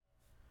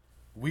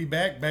We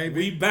back, baby.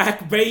 We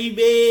back,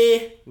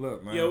 baby.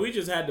 Look, man. Yo, we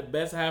just had the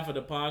best half of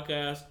the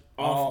podcast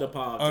off the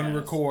podcast.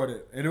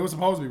 Unrecorded. And it was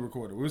supposed to be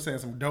recorded. We were saying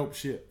some dope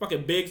shit.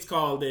 Fucking Biggs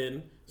called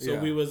in. So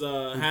we was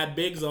had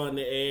Biggs on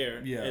the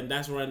air. Yeah. And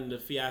that's when the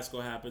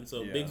fiasco happened.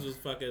 So Biggs was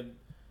fucking...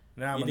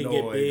 Now I'm he didn't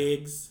annoyed. get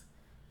Biggs.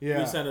 Yeah.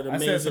 We said an I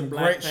amazing said some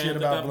Black great Panther shit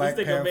about stuff. Black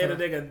This nigga Panther.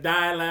 made a nigga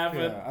die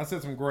laughing. Yeah, I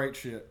said some great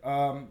shit.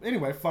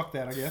 Anyway, fuck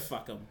that, I guess.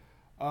 Fuck him.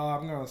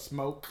 I'm going to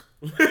smoke.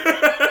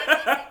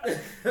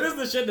 This is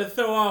the shit to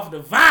throw off the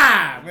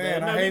vibe, Man,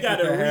 man. I hate we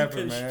gotta that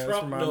happened, man. This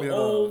reconstruct reminds me the of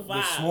whole the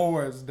vibe.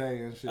 Swords Day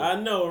and shit. I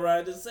know,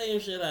 right? The same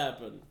shit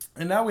happened.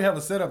 And now we have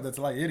a setup that's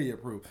like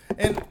idiot proof.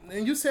 And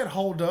you said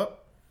hold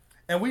up,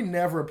 and we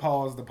never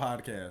paused the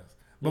podcast.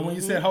 But when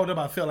you said hold up,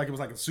 I felt like it was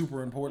like a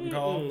super important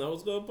call. I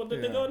was gonna put the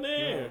nigga on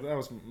there. That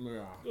was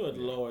Good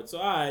lord. So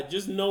alright,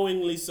 just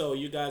knowingly so,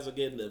 you guys are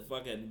getting the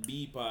fucking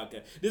B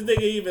podcast. This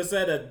nigga even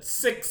said a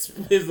 6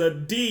 is a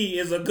D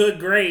is a good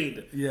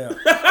grade. Yeah.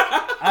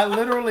 I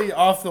literally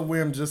off the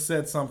whim just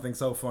said something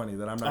so funny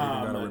that I'm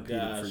not even gonna repeat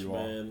it for you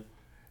all.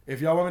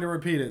 If y'all want me to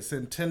repeat it,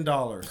 send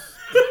 $10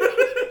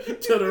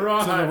 to the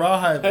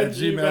rawhype at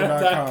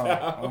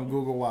gmail.com on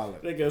Google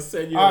Wallet. They gonna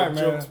send you a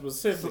joke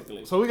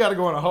specifically. So we got to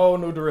go in a whole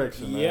new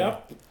direction, man.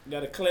 Yep.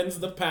 Gotta cleanse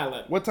the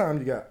palate. What time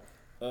you got?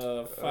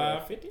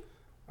 5:50.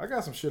 I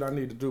got some shit I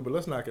need to do, but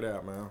let's knock it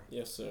out, man.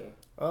 Yes, sir.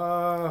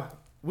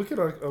 We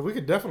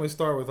could definitely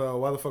start with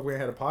why the fuck we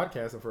ain't had a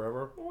podcast in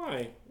forever.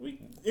 Why?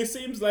 It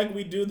seems like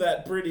we do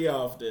that pretty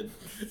often.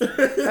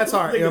 That's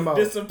our MO.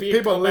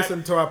 People listen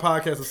back to our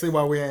podcast and see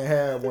why we ain't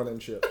had one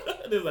and shit.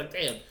 They're like,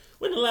 damn,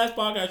 when the last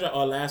podcast dropped?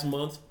 Oh, last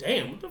month?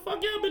 Damn, what the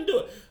fuck y'all been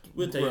doing?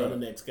 We'll tell you on the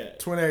next guy.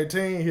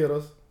 2018 hit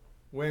us.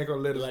 We ain't gonna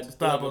let it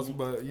stop us,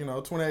 but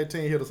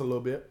 2018 hit us a little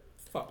bit.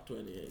 Fuck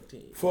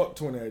 2018. Fuck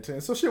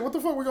 2018. So shit, what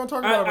the fuck we gonna talk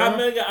about,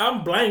 man?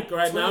 I'm blank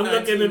right now. I'm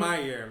looking at my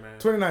year, man.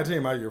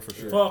 2019, my year for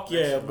sure. Fuck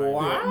yeah,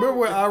 boy. Remember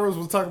when Iris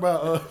was talking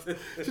about?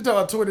 She talking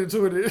about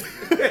 2020.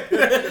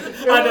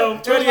 I know.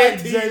 2018.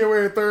 Like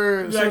January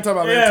 3rd. She was talking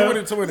about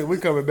 2020. We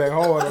coming back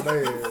hard on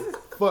that.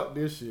 Fuck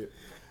this shit.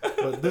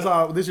 But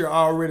this year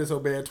already so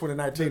bad.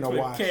 2019 or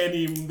why? Can't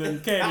even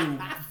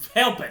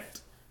help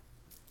it.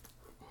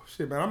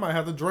 Shit, man, I might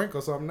have to drink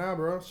or something now,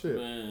 bro. Shit.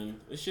 Man,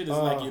 this shit is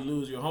like you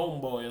lose your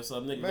homeboy or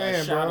something. Nigga Man,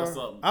 got shot bro, or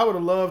something. I would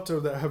have loved to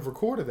have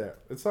recorded that.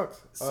 It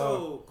sucks.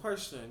 So,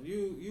 question.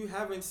 You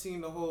haven't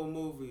seen the whole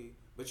movie,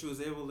 but you was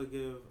able to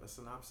give a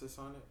synopsis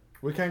on it?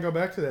 We can't go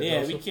back to that.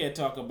 Yeah, Joseph. we can't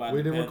talk about it.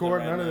 We didn't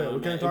record none of that.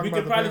 We can't talk about it. We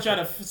could probably try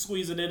to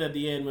squeeze it in at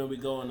the end when we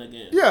go in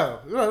again. Yeah,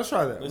 let's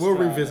try that. We'll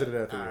revisit it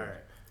at the end. All right.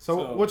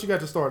 So, what you got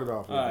to start it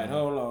off with? All right,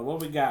 hold on.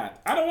 What we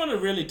got? I don't want to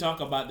really talk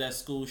about that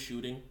school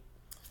shooting.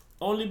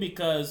 Only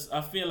because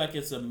I feel like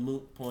it's a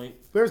moot point.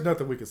 There's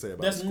nothing we can say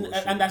about it.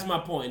 And that's my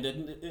point.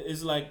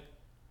 It's like,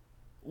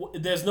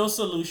 there's no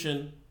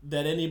solution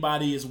that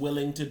anybody is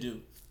willing to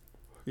do.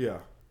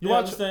 Yeah. You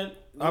understand?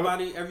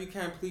 You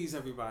can't please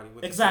everybody.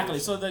 With exactly.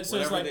 So it's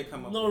like they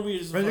come up no with.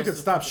 reason. Man, you could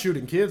stop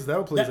shooting kids. That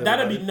would please That'd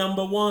everybody. be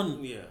number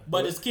one. Yeah.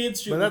 But it's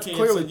kids shooting that's kids,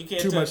 clearly so you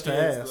can't too tell much to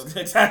kids. ask.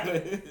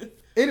 Exactly.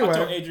 Anyway. I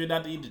told Adrian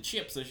not to eat the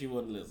chips so she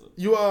wouldn't listen.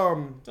 You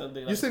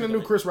seen the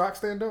new Chris Rock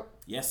stand up?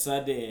 Yes, I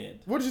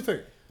did. What did you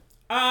think?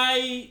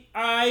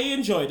 I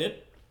enjoyed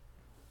it.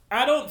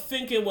 I don't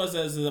think it was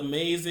as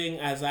amazing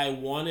as I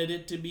wanted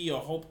it to be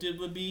or hoped it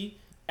would be.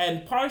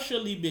 And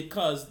partially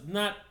because,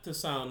 not to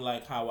sound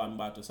like how I'm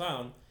about to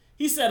sound,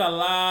 he said a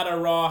lot of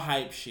raw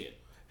hype shit.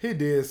 He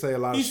did say a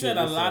lot of shit. He said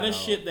a lot of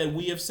shit that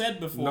we have said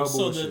before. No so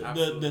bullshit.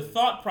 the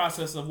thought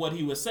process of what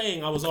he was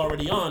saying, I was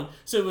already on.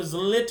 So it was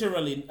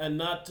literally, and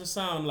not to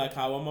sound like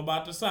how I'm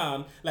about to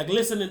sound, like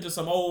listening to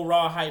some old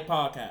raw hype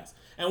podcast.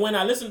 And when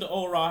I listen to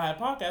old raw hype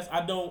podcasts,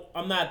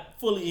 I'm not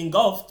fully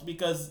engulfed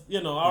because, I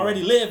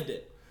already lived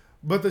it.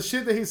 But the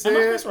shit that he said,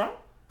 am I Chris Rock?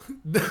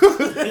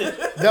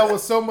 that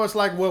was so much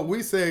like what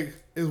we said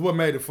is what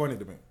made it funny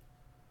to me.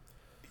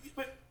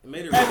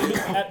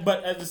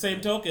 But at the same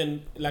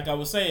token, like I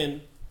was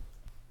saying,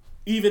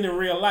 even in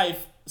real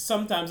life,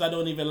 sometimes I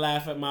don't even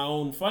laugh at my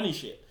own funny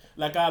shit.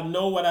 Like I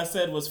know what I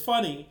said was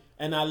funny,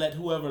 and I let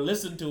whoever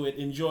listened to it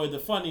enjoy the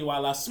funny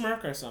while I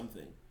smirk or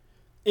something.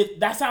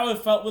 That's how it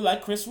felt with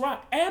like Chris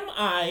Rock. Am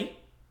I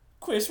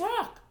Chris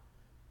Rock?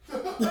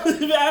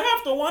 I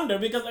have to wonder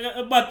because,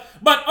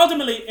 but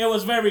ultimately it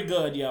was very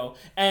good, yo,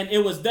 and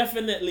it was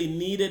definitely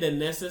needed and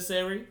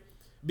necessary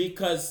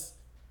because,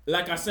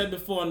 like I said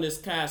before in this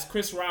cast,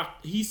 Chris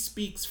Rock, he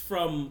speaks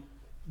from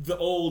the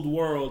old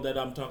world that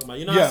I'm talking about.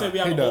 You know, I said we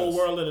have an old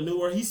world and a new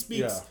world. He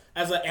speaks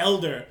as an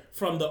elder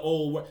from the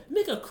old world.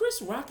 Nigga,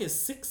 Chris Rock is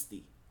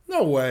 60.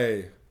 No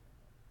way.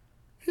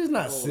 He's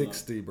not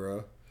 60,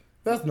 bro.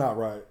 That's not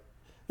right.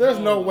 There's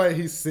no way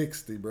he's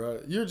 60,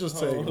 bro. You're just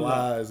saying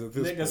lies at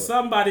this point. Nigga,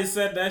 somebody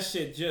said that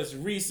shit just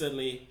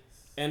recently,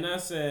 and I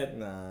said,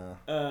 nah.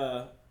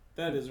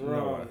 That is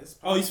wrong.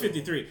 No, he's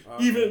 53.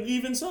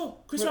 Even so,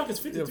 Chris Rock is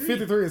 53. Yeah,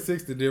 53 and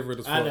 60 different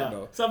as fuck,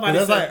 though. Somebody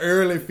that's said, like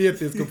early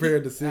 50s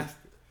compared to 60.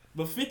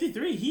 But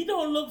 53, he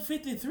don't look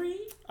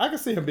 53. I can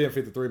see him being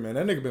 53, man.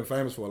 That nigga been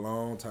famous for a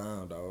long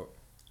time, dog.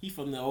 He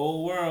from the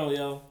old world,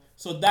 yo.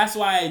 So that's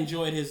why I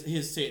enjoyed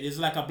his set. It's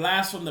like a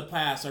blast from the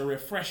past, a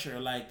refresher.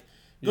 Like,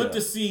 good to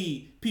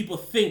see people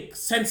think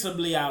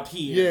sensibly out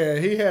here. Yeah,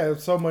 he had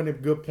so many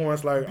good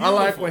points. Like, Beautiful. I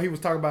like when he was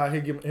talking about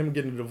him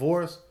getting a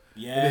divorce.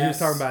 Yes. And then he was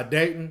talking about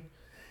dating.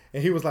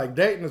 And he was like,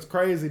 dating is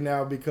crazy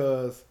now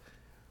because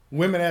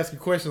women ask you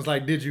questions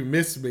like, did you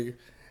miss me?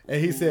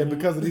 And he said,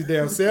 because of these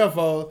damn cell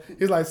phones,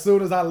 he's like,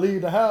 soon as I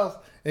leave the house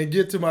and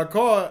get to my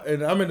car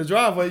and I'm in the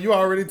driveway, you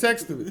already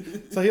texted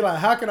me. So he like,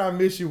 how can I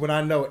miss you when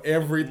I know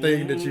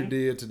everything that you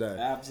did today?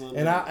 Absolutely.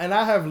 And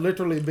I have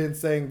literally been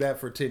saying that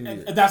for 10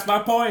 years. And that's my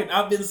point.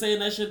 I've been saying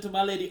that shit to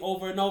my lady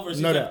over and over.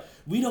 She's No like, doubt.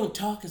 we don't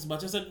talk as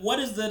much. I said, what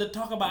is there to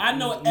talk about? I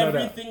know No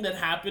everything that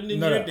happened in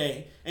No your doubt.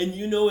 day, and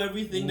you know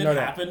everything that No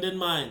doubt. happened in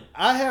mine.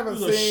 I haven't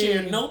You gonna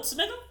share seen notes,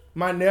 nigga?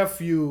 my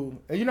nephew,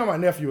 and you know my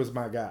nephew is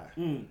my guy.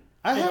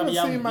 I haven't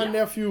seen my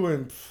nephew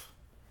in,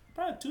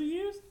 Probably 2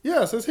 years.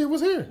 since he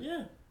was here.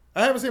 Yeah.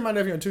 I haven't seen my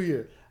nephew in 2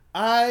 years.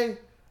 I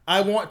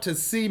want to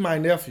see my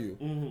nephew,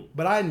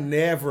 but I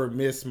never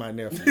miss my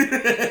nephew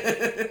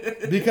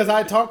because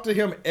I talk to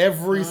him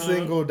every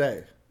single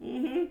day.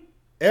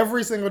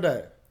 Every single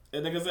day.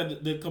 And like I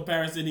said, the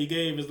comparison he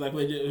gave is like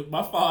when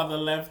my father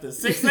left at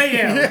 6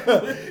 a.m.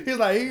 Yeah. He's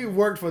like, he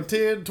worked for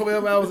 10,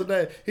 12 hours a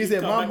day. He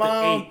said, my come back to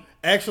mom 8.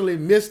 actually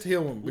missed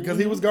him because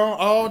he was gone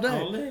all day.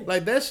 All day.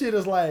 Like,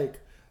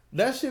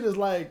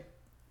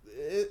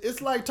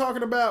 it's like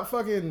talking about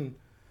fucking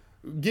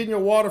getting your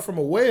water from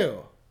a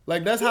well.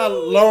 Like, that's how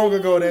long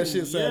ago that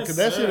shit sounds. Because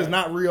that shit is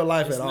not real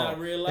life It's at all. not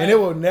real life. And it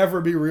will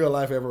never be real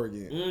life ever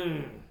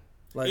again.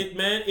 Like,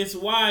 It's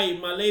why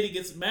my lady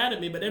gets mad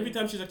at me, but every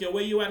time she's like, yo,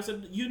 where you at? I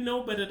said, you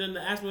know better than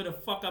to ask me where the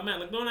fuck I'm at.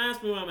 Like, don't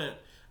ask me where I'm at.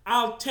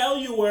 I'll tell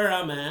you where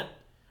I'm at,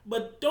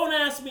 but don't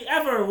ask me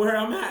ever where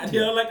I'm at.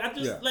 You know, like, I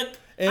just,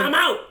 And I'm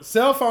out.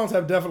 cell phones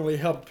have definitely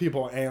helped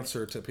people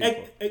answer to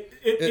people.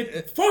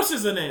 It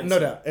forces an answer. No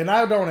doubt. And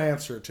I don't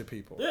answer to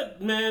people.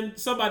 Man,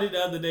 somebody the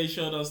other day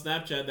showed on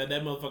Snapchat that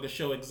motherfucker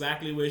show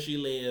exactly where she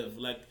lived.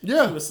 Like,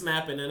 Yeah. she was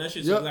snapping, and that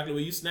shit Yep. exactly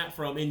where you snap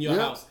from in your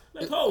Yep. house.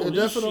 Like, holy It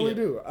definitely shit.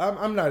 do.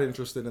 I'm not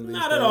interested in these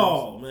Not things. at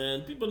all,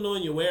 man. People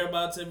knowing your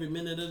whereabouts every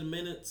minute of the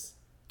minutes.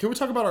 Can we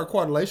talk about our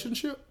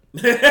quadlationship?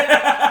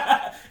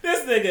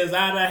 This nigga is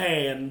out of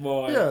hand,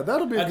 boy. Yeah,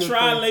 that'll be a good thing.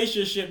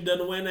 Trilationship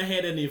done went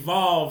ahead and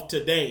evolved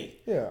today.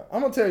 Yeah,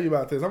 I'm gonna tell you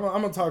about this. I'm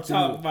gonna talk to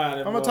Talk you. about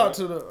it, I'm gonna boy. talk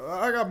to the.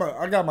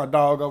 I got my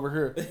dog over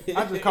here.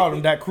 I just called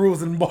him that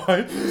cruising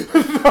boy.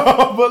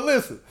 No, but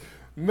listen,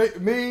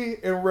 me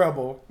and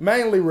Rebel,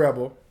 mainly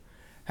Rebel,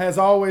 has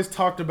always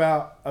talked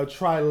about a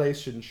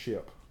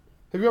trilationship.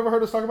 Have you ever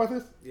heard us talk about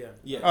this? Yeah.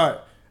 Yes. All right.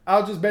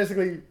 I'll just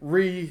basically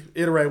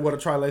reiterate what a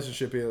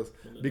trilationship is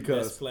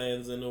because Best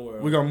plans in the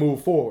world. we're gonna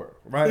move forward,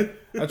 right?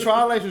 A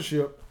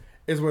trilationship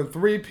is when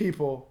three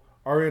people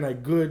are in a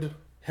good,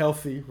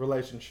 healthy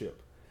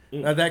relationship.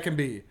 Now that can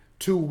be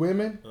two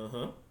women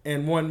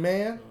and one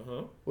man,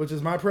 which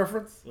is my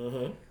preference.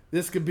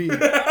 This could be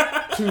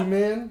two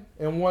men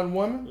and one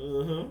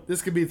woman.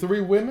 This could be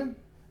three women.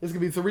 This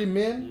could be three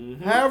men.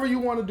 However you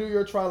want to do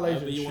your trilationship.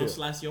 However you want to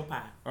slice your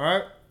pie. All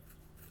right.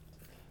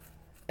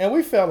 And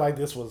we felt like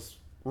this was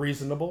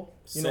reasonable.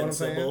 You know what I'm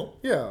saying? Sensible.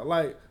 Yeah,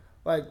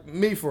 like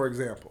me, for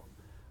example.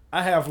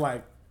 I have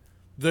like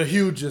the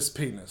hugest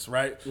penis,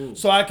 right?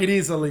 So I could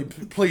easily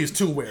please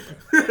two women.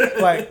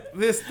 Like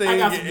this thing I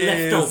got some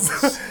is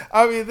leftovers.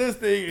 I mean, this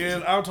thing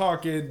is, I'm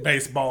talking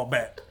baseball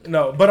bat.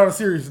 No, but on a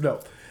serious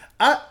note,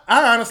 I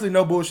honestly,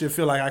 no bullshit,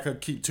 feel like I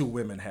could keep two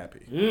women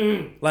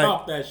happy. Like,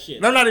 Talk that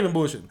shit. I'm not even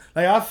bullshitting.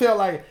 Like I felt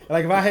like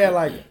if I had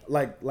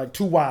like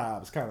two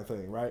wives kind of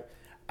thing, right?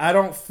 I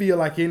don't feel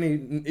like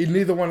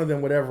neither one of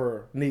them would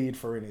ever need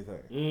for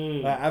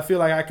anything. Like, I feel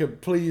like I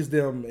could please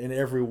them in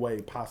every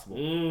way possible.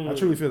 I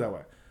truly feel that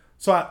way.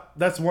 So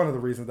that's one of the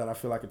reasons that I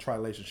feel like a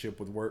trilationship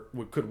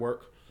could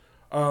work.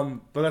 But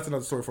that's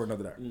another story for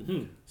another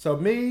day. So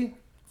me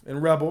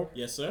and Rebel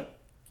Yes, sir.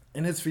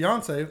 and his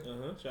fiance,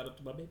 Shout out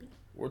to my baby.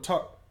 I'm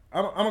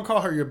gonna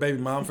call her your baby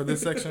mom for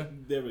this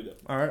section. There we go.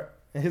 All right.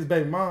 And his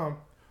baby mom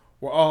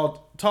were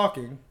all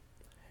talking,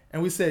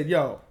 and we said,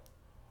 yo,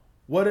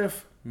 what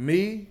if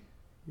me,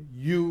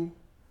 you,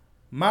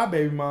 my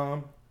baby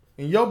mom,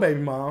 and your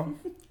baby mom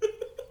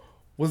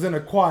was in a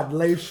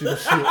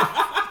quadlationship?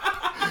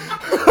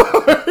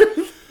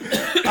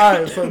 All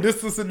right, so this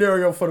is the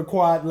scenario for the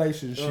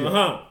quadlationship.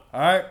 All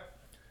right.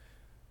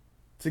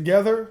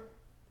 Together,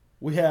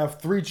 we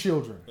have 3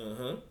 children.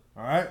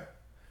 All right.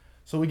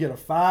 So we get a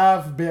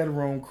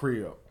 5-bedroom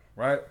crib,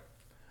 right?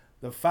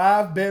 The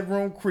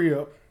 5-bedroom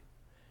crib,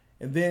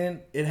 and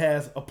then it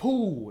has a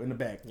pool in the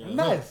back.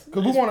 Nice,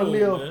 because we Nice want to pool,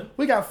 live. man.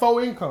 We got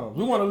 4 incomes.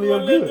 We want to We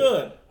live wanna live good.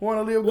 good. We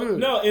want to live good.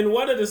 No, in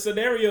one of the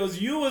scenarios,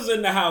 you was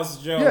in the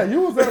house, Joe. Yeah,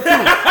 you was there too. You know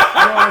what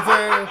I'm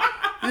saying?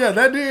 Yeah,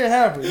 that did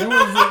happen. You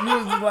was like, you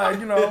was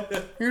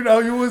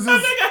I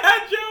just think I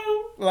had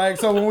Joe. like,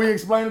 so when we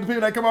explain to the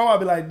people that come on, I'll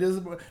be like,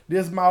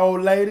 this my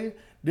old lady.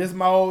 This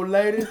my old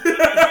lady.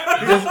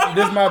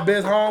 this my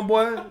best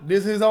homeboy.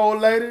 This his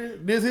old lady.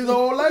 This his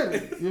old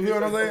lady. You feel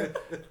what I'm saying?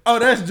 Oh,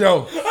 that's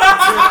Joe.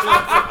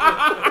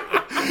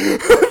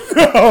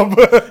 No,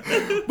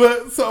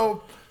 but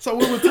So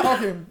we were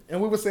talking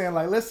and we were saying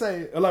like, let's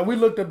say like we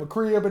looked up a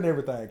crib and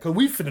everything because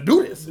we finna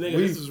do this. Nigga,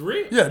 this is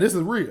real. Yeah, this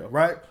is real,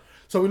 right?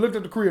 So we looked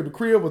at the crib. The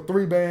crib was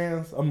 3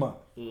 bands a month,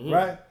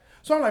 right?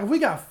 So I'm like, we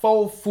got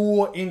 4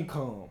 full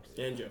incomes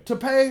to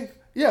pay.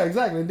 Yeah,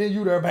 exactly. And then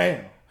you there,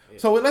 bam. Yeah.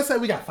 So let's say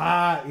we got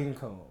 5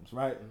 incomes,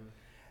 right?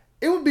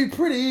 It would be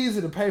pretty easy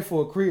to pay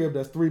for a crib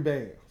that's 3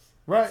 bands,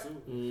 right?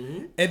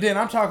 And then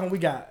I'm talking, we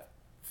got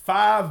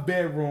 5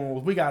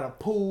 bedrooms. We got a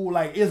pool.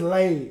 Like, it's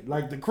laid.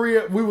 Like, the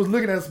crib, we was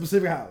looking at a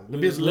specific house. The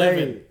bitch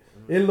laid.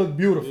 It looked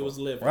beautiful. It was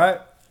living. Right?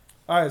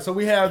 All right, so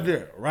we have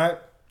there, right?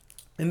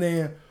 And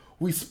then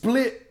we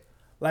split,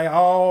 like,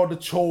 all the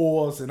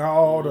chores and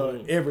all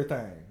the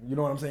everything. You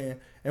know what I'm saying?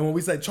 And when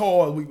we say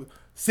chores,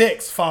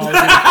 sex falls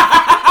into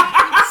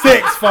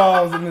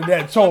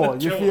that chore.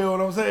 You feel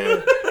what I'm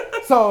saying?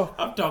 So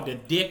I'm talking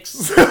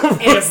dicks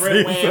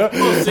everywhere,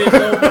 pussies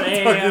over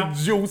there,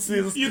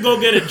 juices. You go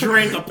get a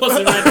drink, a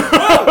pussy right there.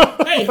 Oh,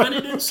 hey,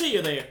 honey, didn't see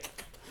you there.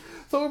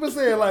 So we've been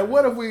saying, like,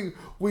 what if we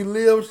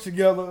lived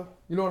together?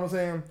 You know what I'm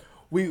saying?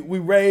 We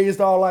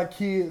raised all our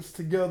kids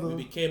together.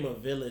 We became a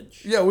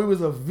village. Yeah, we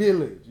was a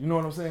village. You know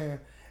what I'm saying?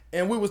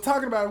 And we was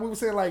talking about it. We were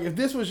saying, like, if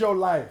this was your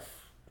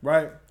life,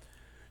 right?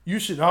 You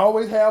should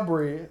always have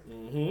bread.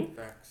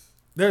 Facts.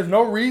 There's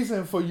no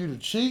reason for you to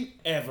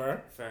cheat.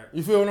 Ever. Facts.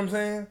 You feel what I'm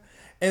saying?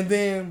 And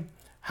then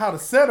how the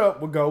setup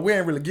would go, we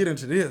ain't really get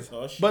into this.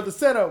 But the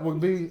setup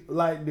would be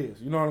like this.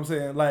 You know what I'm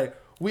saying? Like,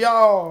 we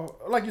all,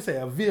 like you say,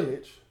 a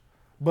village.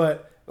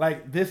 But,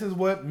 like, this is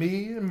what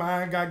me and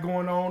mine got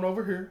going on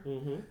over here.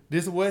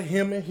 This is what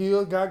him and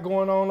his got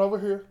going on over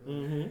here.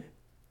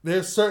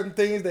 There's certain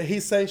things that he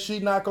say she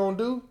not going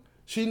to do.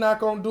 She not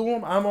going to do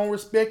them. I'm going to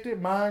respect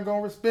it. Mine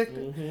going to respect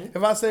it.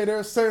 If I say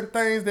there's certain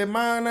things that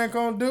mine ain't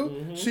going to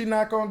do, she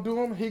not going to do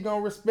them. He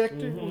going to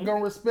respect it. We going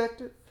to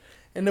respect it.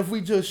 And if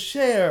we just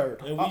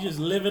shared. And we just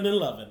living and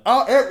loving.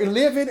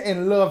 Living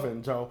and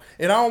loving, Joe.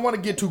 And I don't want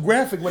to get too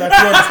graphic without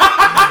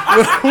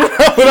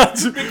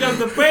you. Because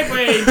the paper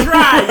ain't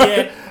dry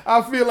yet.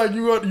 I feel like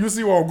you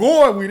see where I'm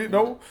going with it,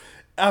 though.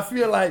 I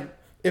feel like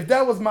if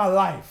that was my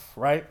life,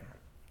 right?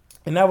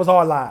 And that was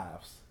our lives.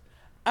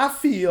 I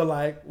feel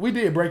like, we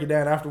did break it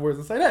down afterwards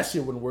and say that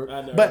shit wouldn't work.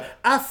 I know, but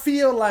I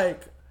feel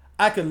like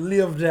I could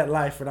live that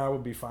life and I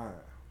would be fine.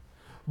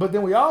 But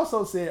then we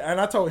also said, and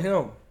I told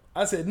him,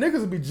 I said,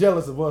 niggas would be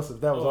jealous of us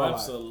if that was our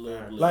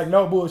life. Like,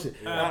 no bullshit.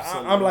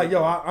 I'm like,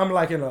 yo, I'm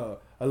like in a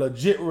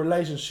legit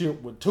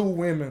relationship with 2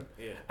 women.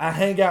 Yeah. I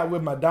hang out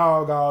with my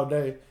dog all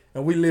day,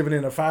 and we living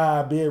in a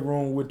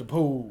 5-bedroom with the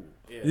pool.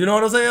 Yeah. You know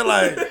what I'm saying?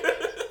 Like,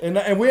 and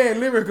we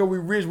ain't living because we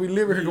rich. We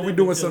living here because we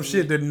doing some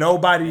shit that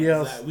nobody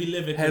else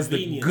has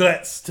the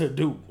guts to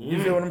do.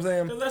 You feel what I'm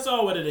saying? Because that's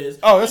all what it is.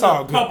 Oh, it's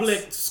all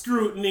public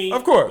scrutiny.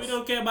 Of course. We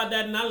don't care about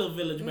that in our little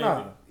village,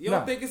 baby. You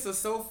don't think it's a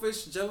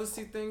selfish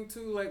jealousy thing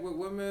too, like with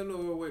women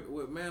or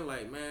with men?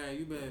 Like, man,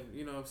 you've been,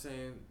 you know what I'm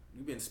saying,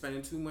 you've been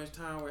spending too much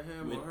time with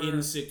him or her.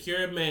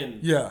 Insecure men.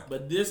 Yeah.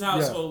 But this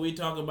household we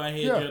talk about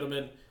here,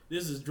 gentlemen,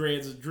 this is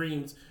Dreads'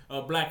 dreams.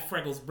 Black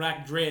freckles,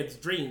 black dreads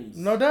dreams.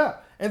 No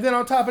doubt. And then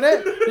on top of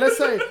that, let's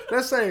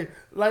say,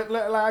 like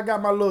I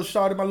got my little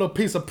shorty, my little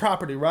piece of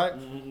property, right?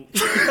 and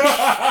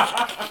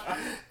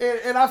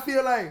I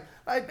feel like,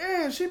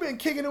 damn, she been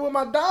kicking it with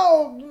my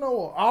dog, you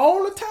know,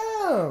 all the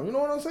time. You know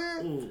what I'm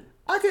saying?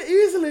 I could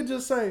easily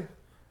just say,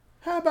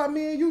 how about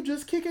me and you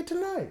just kick it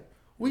tonight?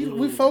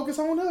 We focus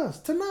on us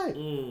tonight.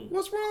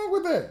 What's wrong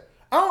with that?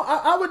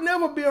 I would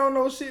never be on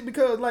no shit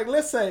because, like,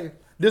 let's say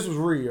this was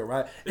real,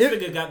 right? This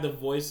nigga got the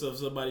voice of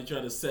somebody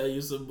trying to sell you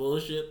some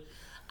bullshit.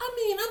 I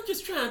mean, I'm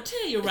just trying to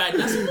tell you right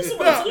now.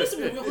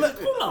 Listen,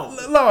 hold on.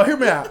 Lord, hear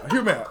me out.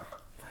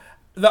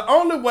 The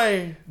only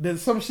way that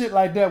some shit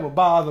like that would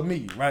bother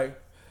me, right?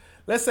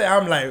 Let's say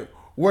I'm like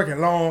working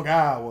long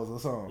hours or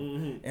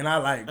something, and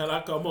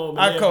I come home.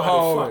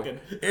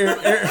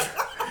 And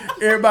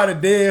everybody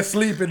dead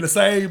sleep in the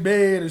same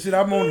bed and shit.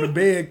 I'm on the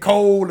bed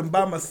cold and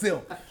by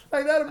myself.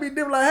 Like, that'd be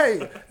different. Like,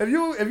 hey, if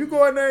you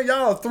go in there and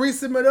y'all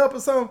threesome it up or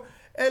something,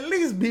 at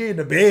least be in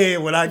the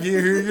bed when I get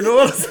here. You know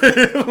what I'm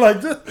saying?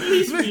 Like, just at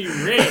least be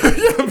ready.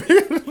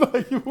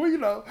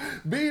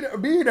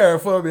 Be there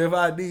for me if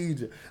I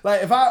need you.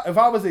 Like, if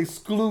I was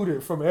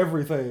excluded from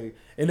everything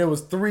and there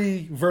was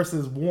 3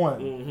 versus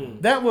 1,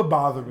 that would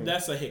bother me.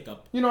 That's a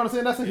hiccup. You know what I'm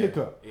saying? That's a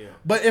hiccup. Yeah.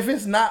 But if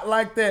it's not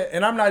like that,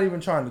 and I'm not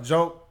even trying to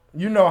joke,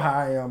 you know how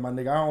I am, my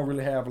nigga. I don't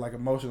really have like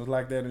emotions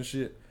like that and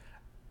shit.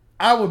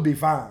 I would be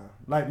fine.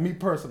 Like, me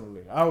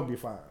personally, I would be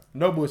fine.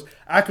 No bullshit.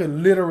 I could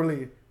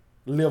literally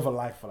live a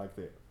life like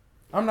that.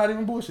 I'm not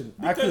even bullshitting.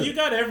 Because you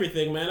got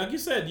everything, man. Like you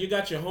said, you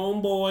got your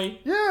homeboy.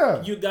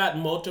 Yeah. You got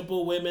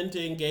multiple women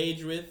to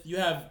engage with. You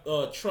have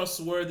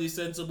trustworthy,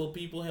 sensible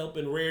people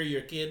helping rear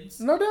your kids.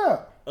 No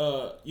doubt.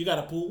 You got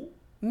a pool.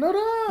 No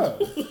doubt.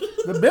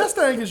 The best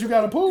thing is you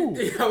got a pool.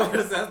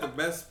 That's the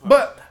best part.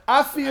 But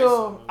I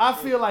feel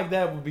like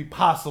that would be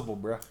possible,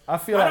 bro. I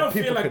don't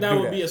feel like that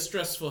would be a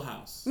stressful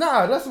house.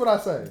 Nah, that's what I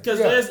say. Because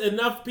there's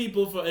enough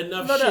people for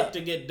enough shit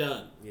to get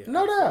done. Yeah.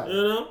 No doubt. You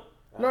know?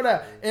 No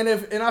doubt. And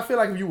I feel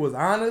like if you was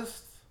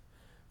honest,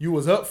 you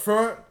was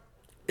upfront,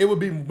 it would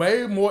be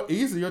way more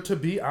easier to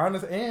be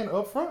honest and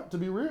upfront, to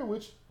be real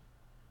with you.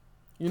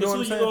 You know what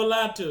I'm saying? Who you gonna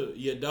lie to?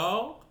 Your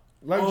dog?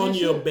 Like on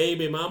your shit.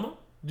 baby mama?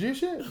 G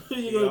shit.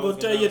 You gonna go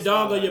tell your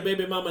dog or your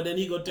baby mama, then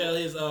he gonna tell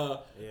his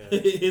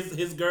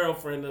his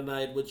girlfriend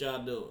tonight what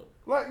y'all doing.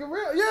 Like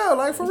real, yeah,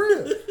 like for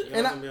real.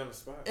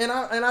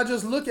 and I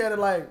just look at it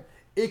like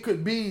it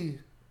could be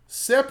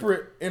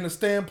separate in the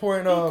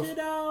standpoint of it could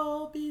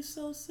all be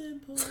so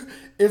simple.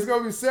 It's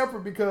gonna be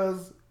separate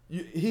because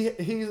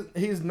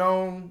he's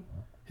known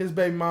his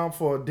baby mom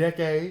for a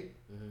decade,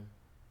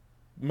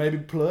 maybe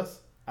plus.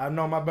 I've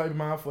known my baby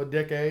mom for a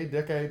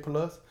decade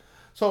plus.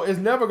 So it's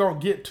never gonna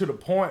get to the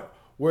point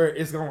where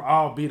it's gonna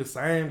all be the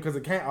same, because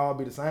it can't all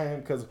be the same,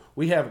 because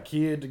we have a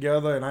kid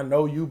together and I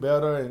know you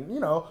better, and you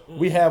know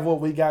we have what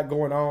we got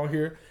going on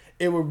here.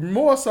 It would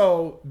more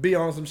so be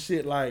on some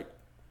shit like,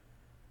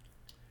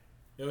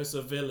 yo, it's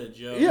a village,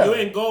 yo. Yeah, you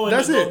ain't going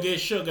to go it. get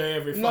sugar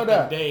every No fucking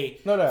doubt. day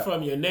No doubt.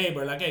 from your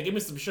neighbor. Like, hey, give me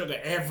some sugar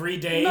every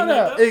day. no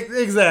nigga. doubt,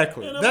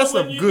 exactly. You know, That's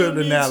but a when good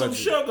you need analogy.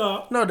 Some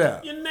sugar, No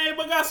doubt. your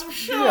neighbor got some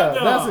sugar. Yeah,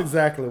 that's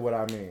exactly what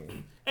I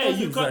mean. Hey,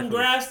 That's you cutting exactly.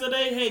 grass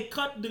today? Hey,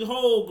 cut the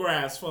whole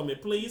grass for me,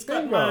 please.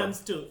 Cut Bingo.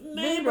 mines too.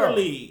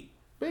 Neighborly.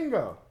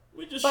 Bingo.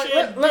 We just Like,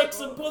 share let- dicks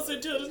and pussy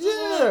too. This is a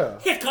Yeah. little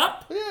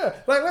hiccup. Yeah,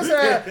 like let's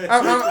say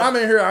I'm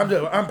in here.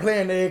 I'm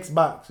playing the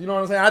Xbox. You know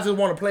what I'm saying? I just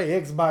want to play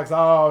Xbox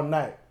all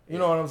night. You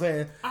know what I'm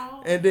saying?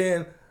 Oh. And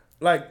then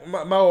like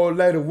my old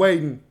lady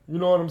waiting. You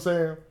know what I'm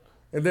saying?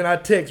 And then I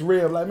text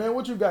Rev like, man,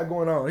 what you got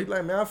going on? He's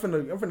like, man, I'm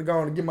finna go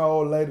on and get my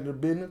old lady the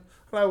business.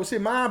 I'm like, well,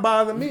 shit, mine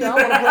bothering me.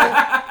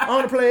 I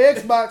want to play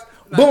Xbox.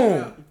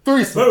 Boom,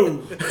 threesome.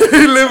 Boom.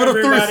 He living a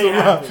Everybody threesome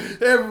happy.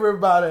 life.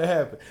 Everybody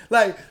happy.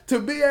 Like, to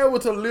be able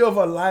to live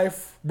a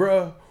life,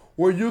 bruh,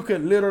 where you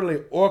could literally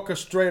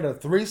orchestrate a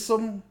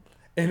threesome,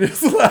 and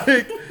it's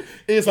like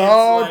it's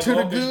all like to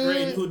the orchestrating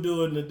good. who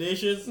doing the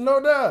dishes. No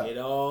doubt. It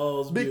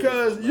all's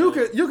Because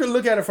beautiful, you could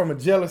look at it from a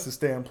jealousy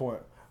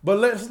standpoint. But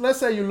let's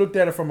say you looked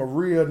at it from a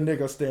real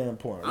nigga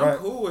standpoint, right? I'm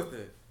cool with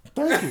it.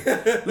 Thank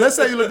you. Let's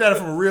say you looked at it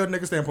from a real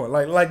nigga standpoint,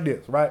 like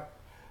this, right?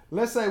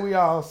 Let's say we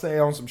all say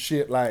on some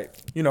shit like,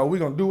 you know, we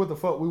gonna do what the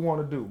fuck we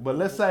want to do. But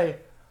let's say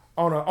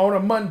on a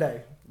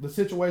Monday, the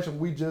situation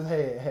we just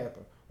had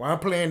happened. While I'm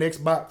playing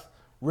Xbox,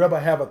 Rebel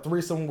have a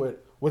threesome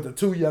with the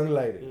two young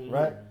ladies,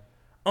 right?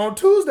 On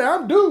Tuesday,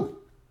 I'm due.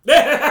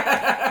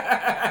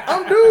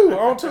 I'm due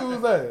on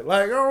Tuesday.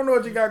 Like, I don't know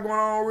what you got going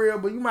on, real,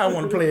 but you might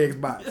want to play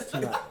Xbox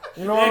tonight.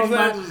 You know what I'm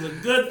saying? Xbox is a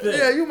good thing.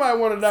 Yeah, you might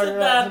want to knock Sit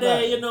it out down there,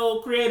 tonight. you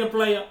know, create a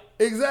player.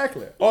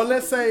 Exactly. Or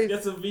let's say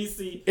That's a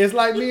VC. it's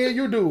like me and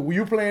you do.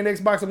 You playing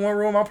Xbox in one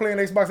room, I'm playing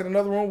Xbox in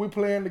another room, we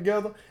playing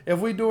together. If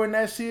we doing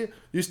that shit,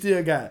 you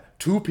still got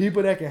two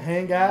people that can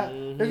hang out.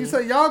 If you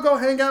say, y'all go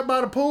hang out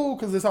by the pool,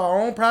 because it's our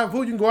own private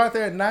pool, you can go out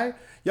there at night.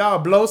 Y'all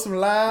blow some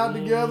loud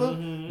together.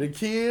 The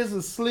kids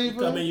are sleeping.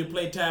 Come in, you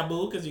play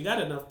Taboo because you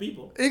got enough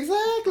people.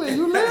 Exactly,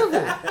 you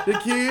living. The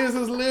kids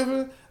is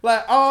living.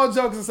 Like, all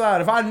jokes aside,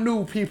 if I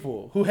knew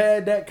people who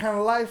had that kind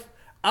of life,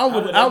 I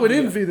would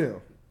envy them.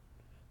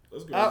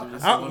 That's good.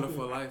 It's a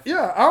wonderful life.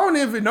 Yeah, I don't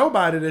envy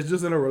nobody that's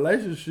just in a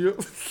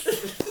relationship.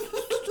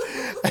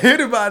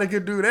 Anybody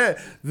can do that.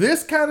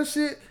 This kind of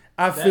shit,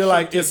 I feel shit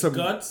like takes it's some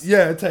guts.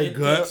 Yeah, it takes It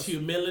guts, takes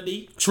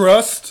humility.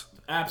 trust.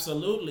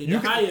 Absolutely. You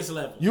The highest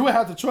level. You would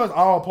have to trust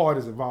all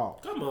parties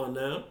involved. Come on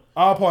now.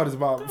 All parties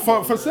involved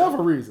Come for on,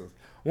 several reasons.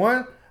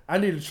 One, I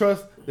need to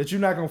trust that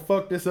you're not gonna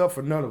fuck this up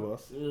for none of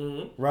us,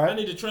 right? I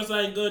need to trust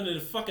I ain't going to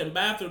the fucking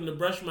bathroom to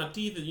brush my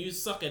teeth and you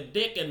suck a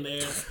dick in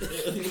there.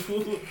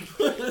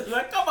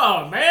 Like, come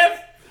on, man.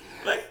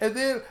 Like, And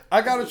then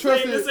I gotta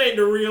trust this it. ain't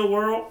the real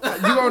world. You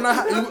gonna know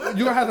how,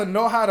 you gonna have to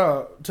know how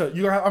to I'm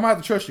gonna have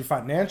to trust you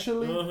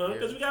financially.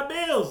 Because we got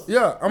bills.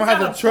 Yeah, I'm gonna We have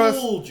got to a trust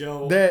pool,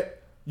 Joe. that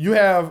you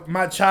have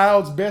my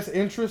child's best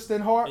interest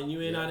in heart. And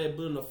you ain't out there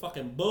doing the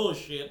fucking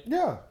bullshit.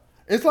 Yeah,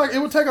 it's like it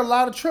would take a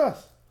lot of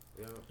trust.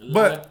 A lot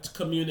But of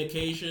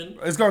communication.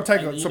 it's gonna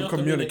take And you some know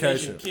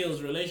communication.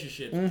 kills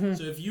relationships.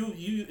 So if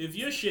if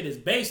your shit is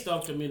based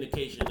on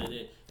communication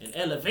and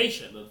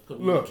elevation of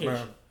communication.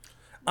 man.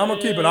 I'm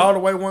gonna keep it all the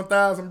way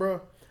 1,000, bro.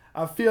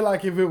 I feel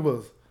like if it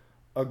was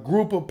a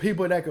group of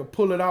people that could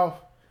pull it off,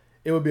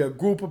 it would be a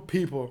group of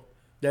people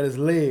that is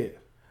led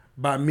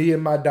by me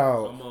and my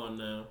dog, Come on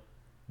now.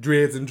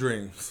 Dreads and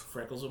Dreams.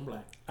 Freckles and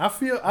black. I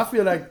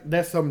feel like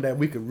that's something that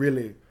we could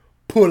really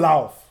pull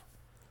off.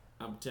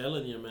 I'm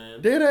telling you,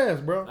 man. Dead ass,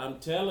 bro. I'm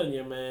telling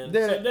you, man.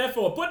 Dead So ass.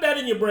 therefore, put that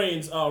in your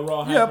brains,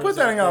 raw. Yeah, Hypers put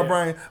that out in your there.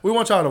 brain. We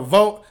want y'all to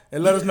vote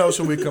and let us know,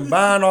 should we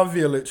combine our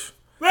village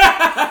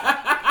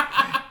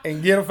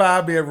and get a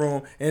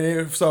 5-bedroom? And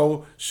if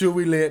so, should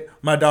we let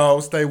my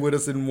dog stay with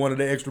us in one of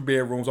the extra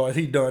bedrooms? Or is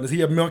he done? Is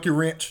he a monkey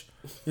wrench?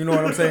 You know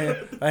what I'm saying?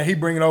 Like, he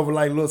bringing over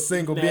like little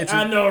single Man, bitches.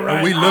 I know, right?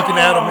 And we looking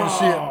at them and Oh.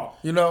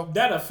 shit. You know?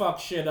 That'll fuck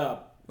shit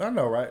up. I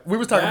know, right? We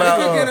was talking That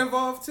You about... can get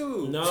involved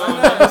too. No,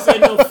 this ain't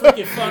no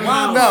freaking fun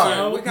Wild house, card.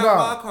 yo. We got No.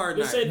 wild card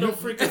This night. ain't no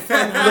freaking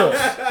fun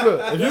house.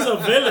 Look, if This you, a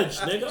village,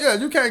 nigga. yeah,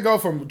 you can't go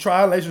from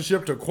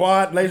tri-relationship to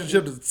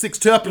quad-relationship to 6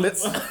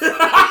 tuplets.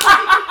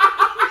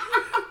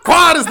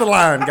 Quad is the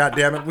line,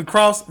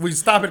 goddammit. We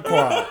stop at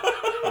quad.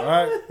 All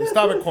right,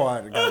 stop it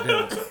quiet,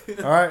 goddamn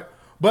it. All right,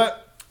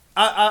 but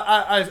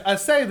I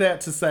say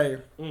that to say,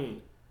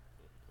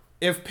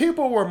 if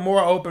people were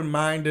more open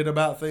minded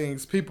about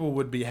things, people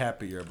would be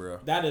happier, bro.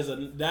 That is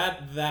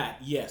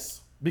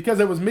yes. Because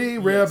it was me,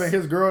 Reb, and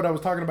his girl that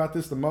was talking about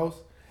this the most.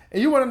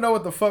 And you want to know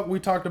what the fuck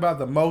we talked about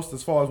the most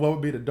as far as what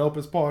would be the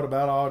dopest part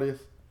about all this?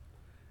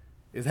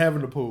 Is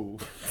having the pool.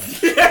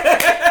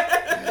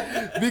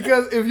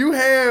 Because if you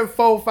had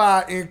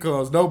 4-5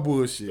 incomes, no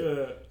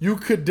bullshit, you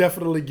could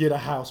definitely get a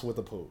house with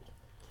a pool.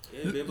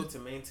 Yeah, be able to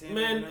maintain.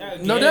 Man,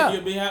 no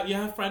doubt. You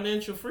have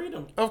financial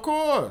freedom. Of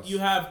course. You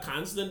have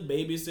constant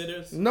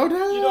babysitters. No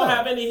doubt. You don't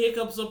have any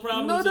hiccups or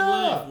problems in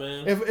life,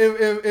 man.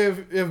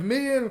 If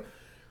me and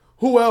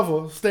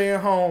whoever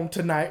staying home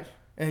tonight,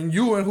 and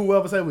you and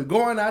whoever say we're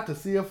going out to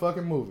see a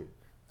fucking movie,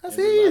 that's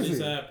Everybody's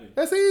easy. happy.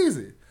 That's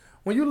easy.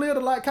 When you live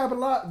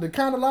the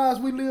kind of lives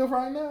we live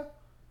right now,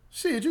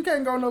 shit, you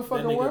can't go no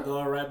fucking that nigga work.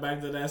 going right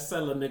back to that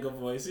seller nigga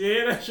voice. You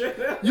hear that shit?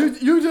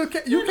 You just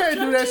can't, can't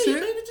do that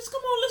shit. Baby, just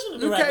come on, listen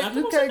to me right now.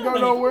 You can't go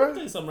nowhere.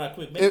 Tell you something right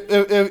quick, baby.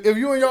 If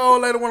you and your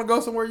old lady want to go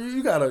somewhere,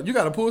 you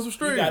gotta pull some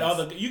strings.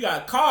 You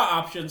got car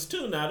options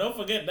too. Now don't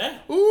forget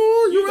that.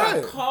 Ooh, you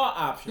right. Got car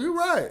options. You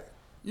right.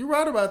 You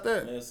right about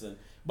that. Listen,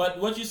 but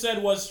what you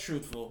said was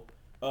truthful.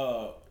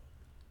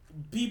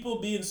 People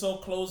being so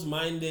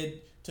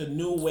close-minded to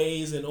new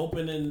ways and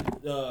opening,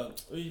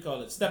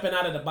 stepping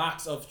out of the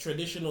box of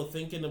traditional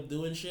thinking of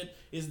doing shit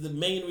is the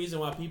main reason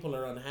why people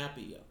are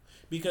unhappy, yo.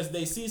 Because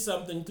they see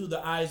something through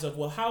the eyes of,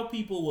 well, how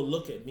people will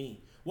look at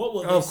me. What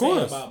will they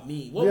say about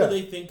me? What will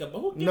they think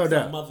about? Who gives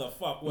a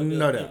motherfucker what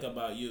they think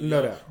about you?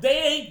 No doubt. They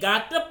ain't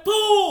got the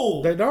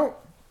pool. They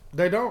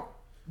don't.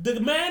 The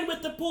man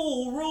with the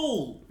pool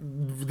rule.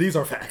 These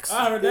are facts.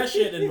 I heard that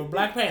shit in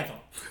Black Panther.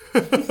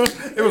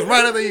 It was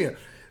right at the end.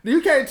 You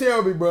can't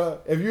tell me, bro,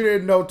 if you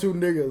didn't know two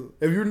niggas,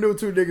 if you knew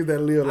two niggas that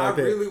live like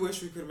that. I really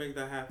wish we could make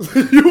that happen.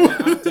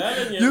 I'm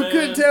telling you, man.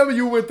 Couldn't tell me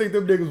you wouldn't think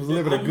them niggas was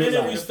living a good life. The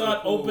minute we start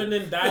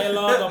opening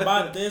dialogue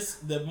about this,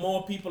 the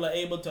more people are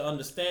able to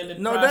understand it,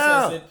 no process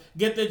doubt. it,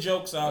 get their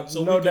jokes out,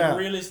 so no we doubt. can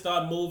really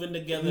start moving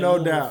together no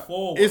and moving doubt.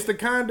 forward. It's the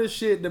kind of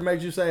shit that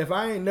makes you say, if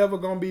I ain't never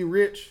gonna be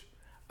rich,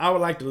 I would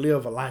like to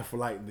live a life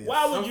like this.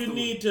 Why would you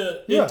need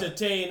to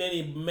entertain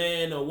any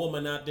man or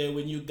woman out there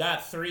when you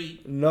got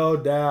 3? No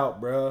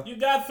doubt, bro. You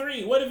got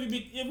 3. What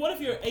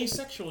if you're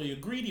asexual? You're a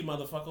greedy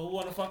motherfucker who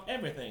want to fuck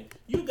everything.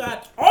 You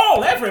got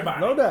everybody.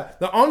 No doubt.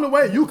 The only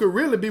way you could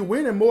really be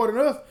winning more than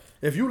us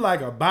if you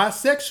like a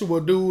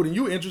bisexual dude and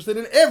you interested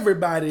in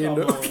everybody in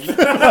the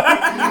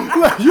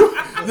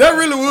that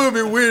really would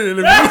be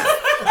winning.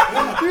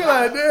 You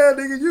like, damn,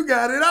 nigga, you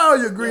got it all,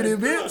 you greedy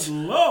bitch.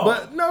 Lord.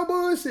 But no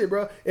bullshit,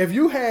 bro. If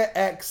you had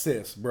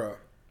access, bro,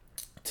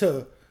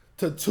 to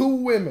 2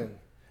 women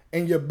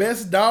and your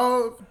best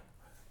dog,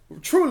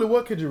 truly,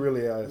 what could you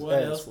really ask?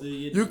 What else do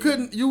you You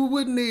couldn't. You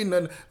wouldn't need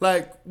nothing.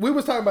 Like we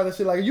was talking about this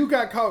shit. Like you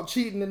got caught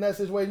cheating in that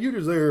situation, you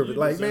deserve it.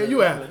 Like man,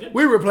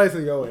 we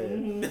replacing your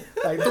ass.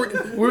 Like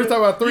we was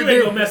talking about 3 You ain't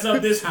different. gonna mess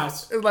up this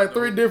house. It's like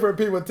 3 different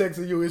people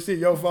texting you and shit.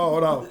 Your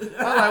fault off.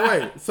 I'm like,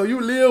 wait. So you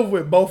live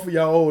with both of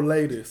your old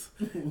ladies,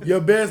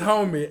 your best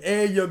homie,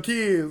 and your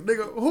kids,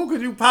 nigga. Who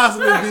could you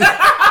possibly be?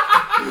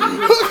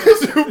 Who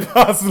could you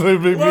possibly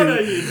be? What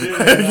are you doing?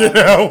 Get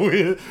out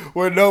with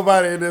where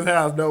nobody in this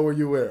house know where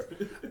you were.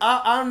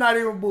 I'm not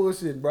even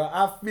bullshitting, bro.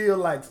 I feel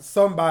like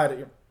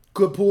somebody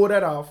could pull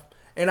that off,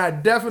 and I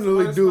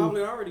definitely do.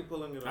 Probably already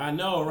pulling it off. I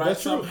know, right?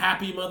 That's Some true.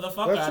 happy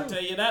motherfucker. That's I'll true.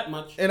 tell you that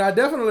much. And I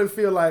definitely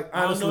feel like,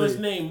 honestly, I don't know his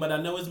name, but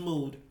I know his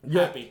mood.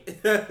 Yeah. Happy.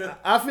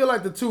 I feel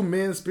like the 2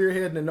 men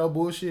spearheading and no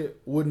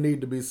bullshit would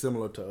need to be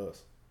similar to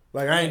us.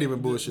 Like I ain't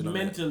even bullshitting on that.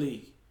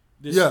 Mentally,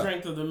 the Yeah.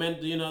 strength of the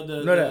mental,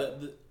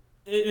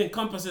 it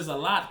encompasses a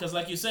lot because,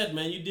 like you said,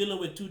 man, you're dealing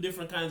with 2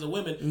 different kinds of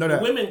women. No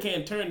doubt. Women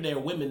can't turn their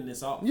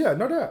womenness off. Yeah,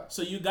 no doubt.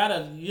 So you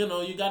gotta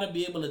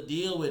be able to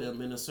deal with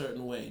them in a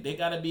certain way. They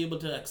gotta be able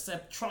to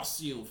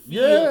trust you.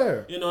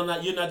 Feel, you're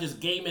not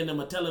just gaming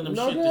them or telling them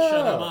shit to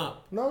shut them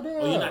up. No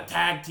doubt. Or you're not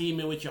tag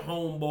teaming with your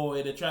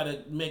homeboy to try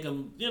to make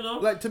them,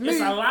 Like to me,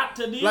 it's a lot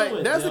to deal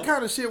with. That's the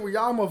kind of shit where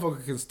y'all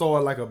motherfuckers can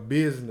start like a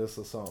business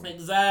or something.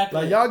 Exactly.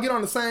 Like y'all get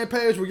on the same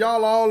page where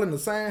y'all all in the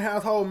same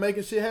household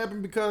making shit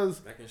happen because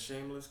Like in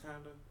Shameless, kind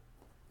of.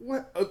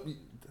 what?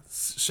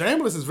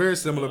 Shameless is very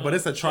similar, but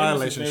it's a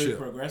tri-relationship.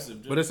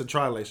 Progressive, But it's a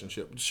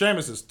tri-relationship.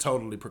 Shameless is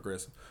totally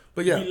progressive.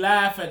 But yeah, we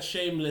laugh at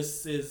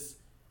Shameless's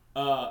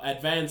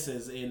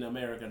advances in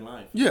American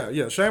life.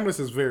 yeah. Shameless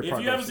is very. If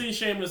you ever seen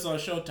Shameless on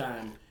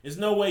Showtime, there's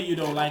no way you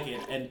don't like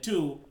it. And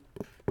 2,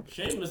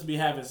 Shameless be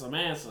having some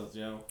answers,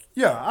 yo.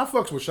 Yeah, I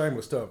fucks with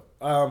Shameless stuff.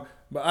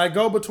 But I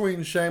go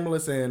between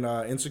Shameless and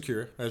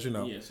Insecure, as you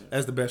know,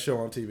 as the best show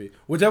on TV.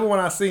 Whichever one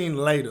I seen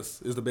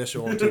latest is the best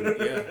show on TV.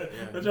 Yeah.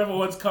 Whichever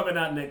one's coming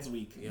out next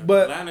week. Yeah.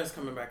 But Atlanta's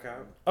coming back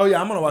out. oh yeah,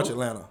 I'm gonna watch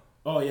Atlanta.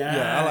 Oh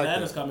yeah, I like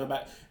Atlanta's that. coming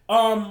back.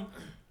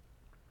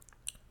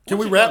 Can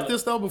we wrap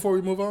this though before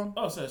we move on?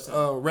 Oh,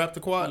 sorry. Wrap the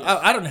quad. Yes.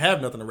 I don't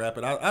have nothing to wrap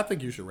it. I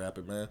think you should wrap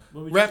it, man.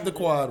 Wrap the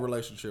quad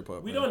relationship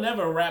up. We man. don't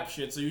ever wrap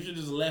shit, so you should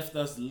just left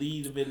us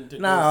lead into.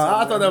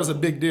 Nah, I thought that was a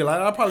big deal.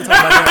 I'll probably talk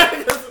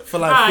about that for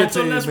like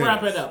 15 minutes. So let's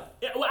wrap it up.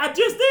 Yeah, well, I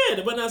just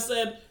did when I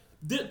said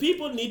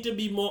people need to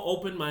be more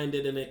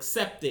open-minded and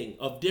accepting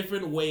of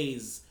different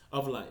ways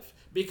of life.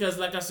 Because,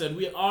 like I said,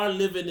 we are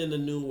living in a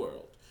new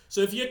world.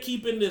 So if you're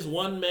keeping this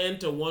one man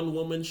to one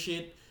woman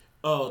shit,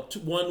 to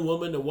one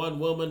woman to one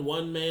woman,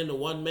 one man to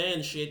one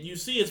man shit, you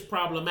see it's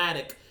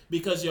problematic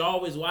because you're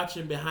always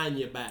watching behind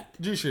your back.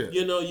 G-shit.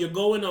 You know, you're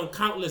going on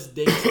countless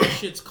dates. That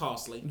shit's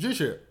costly.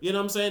 G-shit. You know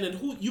what I'm saying?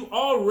 And you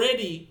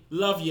already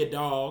love your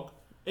dog,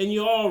 and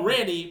you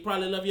already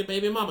probably love your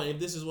baby mama if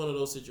this is one of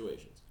those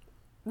situations.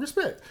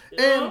 Respect. You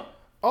and know?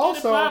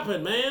 also, get it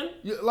poppin', man.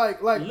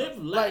 Like Live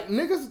life.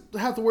 niggas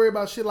have to worry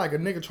about shit like a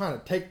nigga trying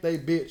to take they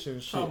bitch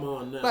and shit. Come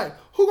on now. Like,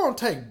 who gonna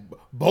take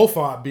both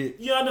our bitch?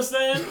 You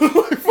understand?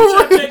 Like, You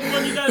trying to take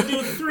one, you gotta deal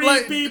with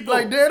three people.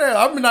 Like, dead ass.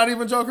 I'm not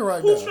even joking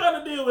right Who's now.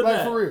 trying to deal with like,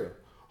 that? for real.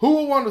 Who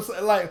would want to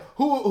say, like,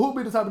 who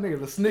be the type of nigga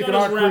to sneak in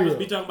our rappers crib?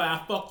 be talking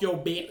about, I fuck your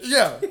bitch.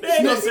 Yeah. They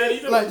ain't gonna say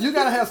it. Like, you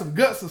gotta have some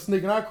guts to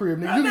sneak in our crib,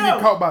 nigga. You can know.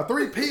 get caught by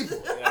 3 people.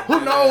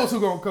 Who knows who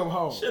gonna come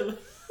home?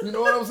 You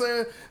know what I'm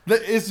saying?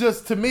 It's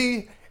just, to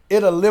me,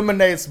 it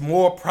eliminates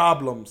more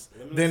problems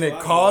than it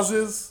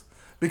causes,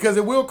 because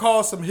it will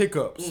cause some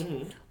hiccups,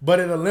 but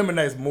it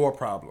eliminates more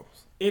problems.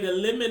 It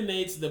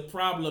eliminates the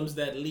problems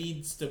that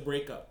leads to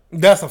breakup.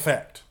 That's a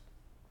fact.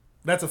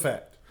 That's a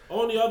fact.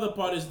 Only other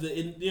part is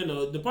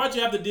the part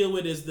you have to deal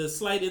with is the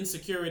slight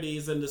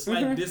insecurities and the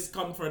slight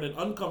discomfort and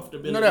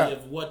uncomfortability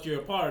of what you're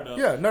a part of.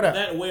 Yeah, no doubt.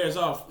 That wears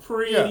off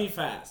pretty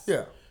fast.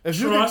 Yeah.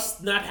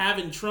 Not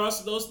having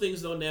trust, those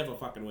things don't never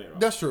fucking wear off.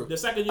 That's true. The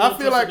second you don't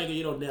trust a nigga,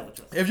 you don't never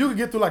trust. If you could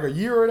get through like a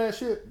year of that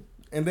shit,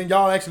 and then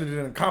y'all actually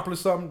didn't accomplish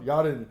something,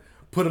 y'all didn't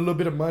put a little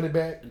bit of money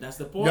back. And that's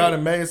the point. Y'all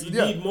done made, you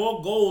need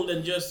more gold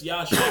than just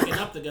y'all shaking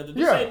up together.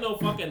 This ain't no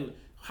fucking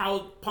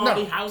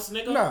party house,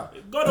 nigga. No.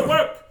 Go to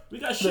work. We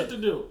got shit to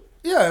do.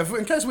 Yeah,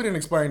 in case we didn't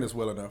explain this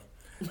well enough,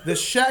 the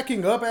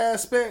shacking up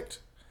aspect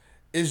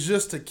is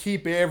just to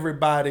keep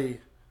everybody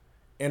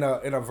in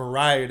a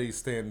variety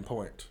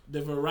standpoint.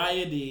 The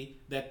variety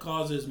that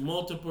causes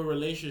multiple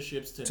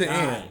relationships to die.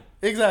 End.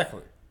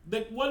 Exactly.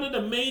 One of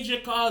the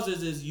major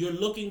causes is you're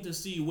looking to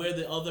see where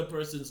the other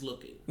person's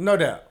looking. No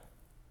doubt.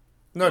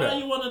 Why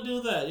you want to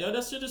do that? Yo,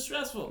 that shit is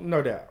stressful.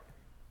 No doubt.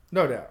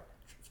 No doubt.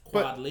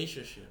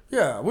 Quadlationship.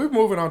 Yeah, we're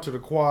moving on to the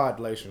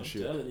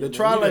quadlationship. The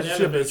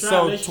tri-relationship is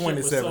so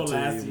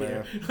 2017,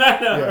 man.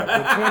 Yeah,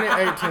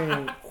 the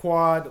 2018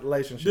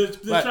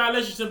 quadlationship. The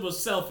tri-relationship was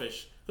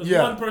selfish. Because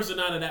one person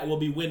out of that will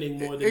be winning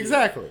more than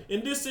exactly. you.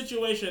 In this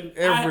situation,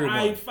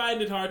 I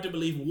find it hard to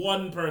believe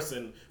one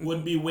person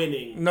would be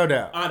winning. No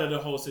doubt. Out of the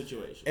whole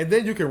situation. And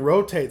then you can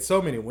rotate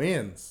so many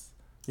wins.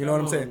 You know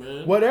what I'm saying?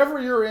 Man.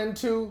 Whatever you're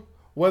into,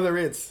 whether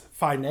it's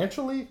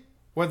financially,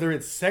 whether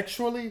it's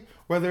sexually,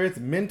 whether it's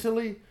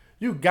mentally,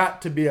 you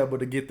got to be able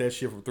to get that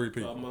shit from 3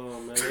 people. Come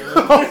on, man.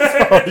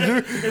 you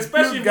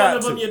Especially if one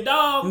of them your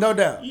dog. No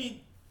doubt.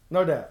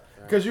 No doubt.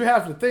 Because you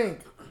have to think.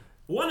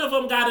 One of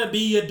them got to be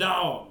your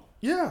dog.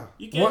 Yeah.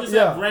 You can't just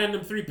have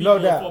random 3 people or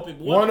 4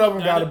 people. One of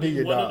them got to be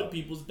your one dog. One of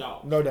the people's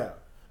dog. No doubt.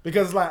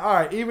 Because it's like, all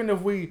right, even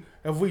if we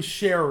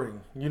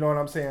sharing, you know what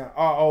I'm saying,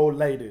 our old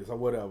ladies or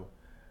whatever,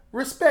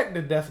 respect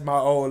that that's my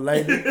old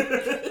lady.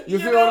 You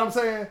feel what I'm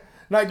saying?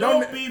 Like,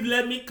 don't be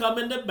let me come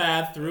in the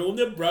bathroom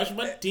to brush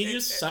my teeth, you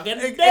sucking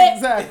dick.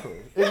 Exactly.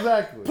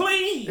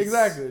 Please.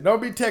 Exactly.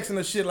 Don't be texting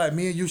the shit like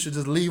me and you should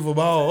just leave them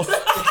all.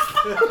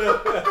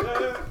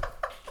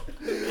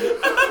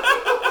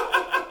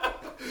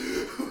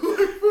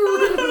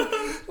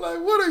 Like,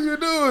 what are you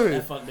doing?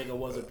 That fuck nigga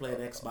wasn't playing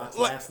Xbox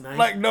last night.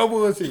 Like, no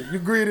bullshit. You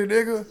greedy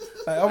nigga.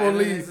 Like,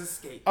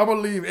 I'm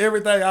gonna leave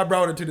everything I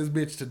brought into this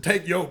bitch to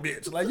take your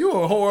bitch. Like, you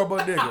a horrible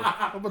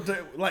nigga. I'm gonna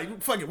take,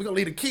 like, fuck it. We gonna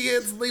leave the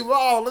kids, leave them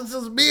all. Let's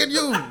just me and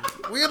you.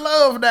 We in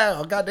love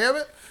now. God damn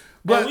it.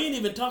 But we ain't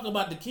even talk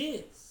about the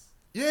kids.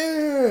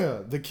 Yeah,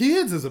 the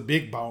kids is a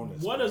big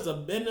bonus. What is a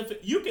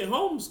benefit? You can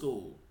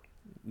homeschool.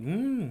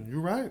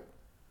 You're right.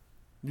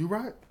 You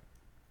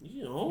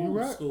can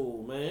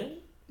homeschool, man.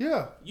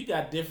 Yeah. You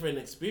got different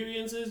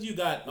experiences. You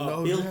got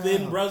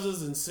built-in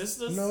brothers and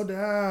sisters. No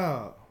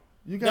doubt.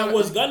 That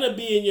was gonna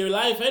be in your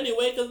life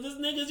anyway, because this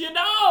nigga's your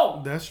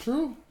dog. That's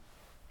true.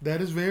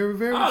 That is very,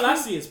 very true. All I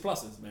see is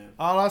pluses, man.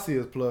 All I see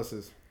is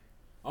pluses.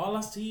 All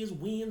I see is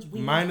wins.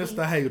 Minus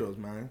the haters,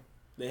 man.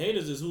 The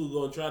haters is who's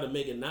gonna try to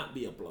make it not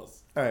be a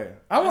plus. Hey,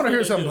 I want to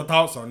hear some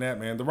thoughts on that,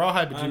 man. The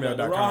rawhype@gmail.com.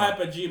 The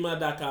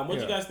rawhype@gmail.com. What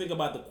you guys think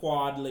about the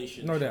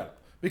quadlationship? No doubt.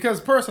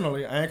 Because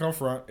personally, I ain't gonna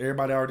front.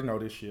 Everybody already know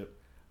this shit.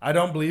 I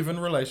don't believe in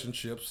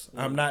relationships.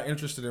 I'm not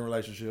interested in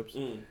relationships.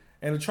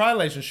 And the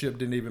tri-relationship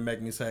didn't even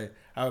make me say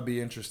I would be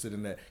interested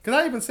in that. Because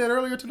I even said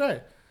earlier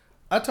today,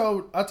 I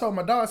told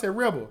my dog, I said,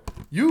 Rebel,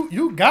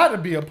 you got to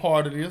be a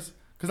part of this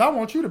because I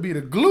want you to be the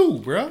glue,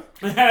 bro.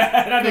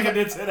 That nigga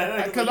did say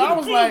that. Because I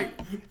was like,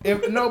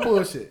 no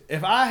bullshit.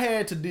 If I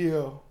had to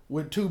deal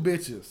with 2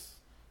 bitches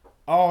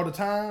all the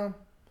time,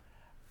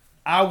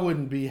 I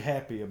wouldn't be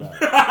happy about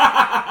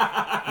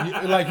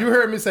it. Like you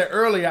heard me say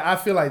earlier, I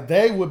feel like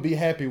they would be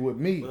happy with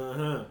me,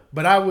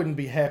 but I wouldn't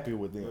be happy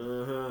with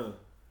them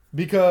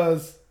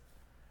because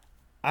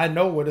I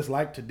know what it's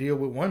like to deal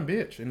with one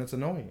bitch, and it's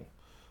annoying.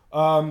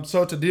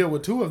 So to deal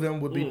with two of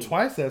them would be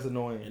twice as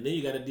annoying. And then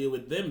you got to deal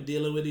with them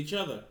dealing with each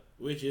other,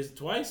 which is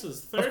twice as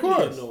thirdly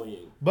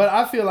annoying. But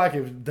I feel like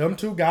if them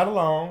two got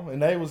along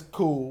and they was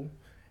cool,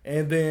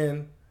 and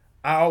then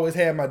I always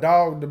had my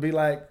dog to be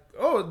like,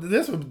 oh,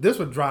 this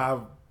would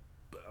drive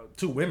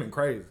two women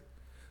crazy.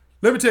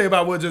 Let me tell you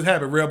about what just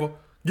happened, Rebel.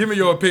 Give me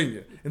your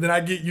opinion, and then I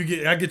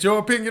get your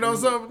opinion on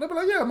something. They'll be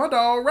like, yeah, my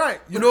dog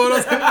right. You know what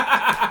I'm saying?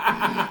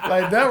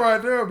 Like that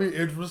right there would be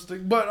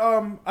interesting. But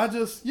I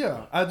just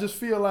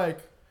feel like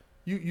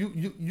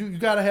you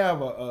gotta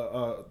have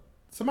a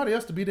somebody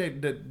else to be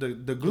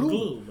the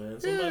glue. Man.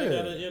 Somebody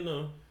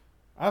gotta,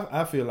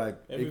 I feel like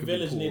every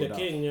village need a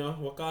king,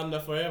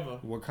 Wakanda forever.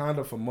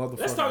 Wakanda for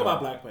motherfucker. Let's talk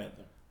about Black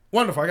Panther.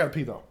 Wonderful. I got to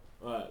pee though.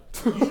 All right,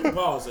 you should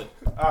pause it.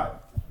 All right.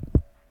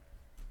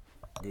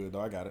 Good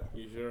though. I got it.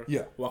 You sure?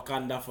 Yeah.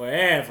 Wakanda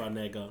forever,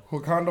 nigga.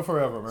 Wakanda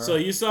forever, man. So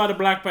you saw the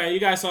Black Panther. You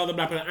guys saw the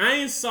Black Panther. I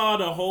ain't saw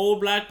the whole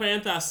Black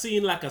Panther. I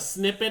seen like a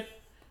snippet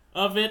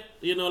of it.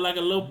 Like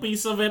a little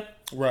piece of it.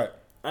 Right.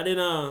 I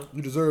didn't.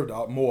 You deserved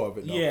more of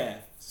it, though. Yeah.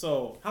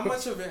 So how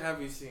much of it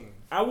have you seen?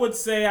 I would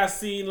say I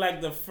seen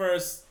like the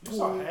first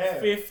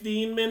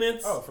 15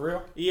 minutes. Oh, for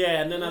real?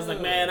 Yeah, and then I was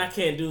like, man, I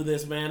can't do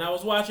this, man. I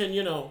was watching,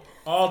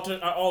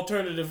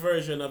 alternative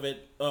version of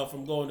it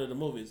from going to the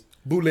movies.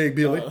 Bootleg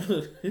Billy.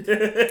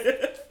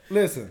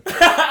 Listen.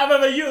 I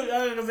remember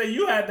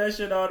you had that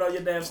shit on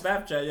your damn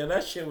Snapchat. Yeah,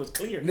 that shit was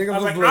clear. Nigga I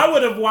was like, I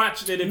would have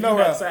watched it if you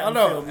had sat and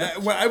filmed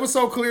it. Well, it was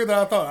so clear that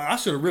I thought I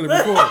should have really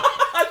recorded.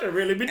 I should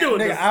really be doing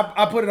this.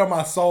 I put it on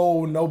my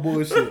soul, no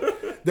bullshit.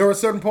 There were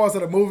certain parts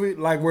of the movie,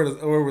 like where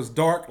it was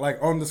dark, like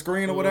on the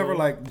screen or whatever,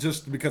 like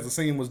just because the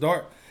scene was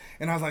dark.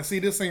 And I was like, see,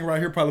 this scene right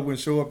here probably wouldn't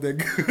show up that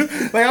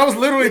good. Like, I was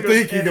literally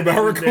thinking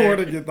about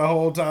recording it the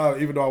whole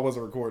time, even though I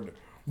wasn't recording it.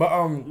 But,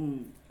 I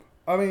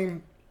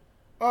mean,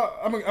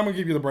 I'm gonna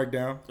give you the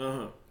breakdown.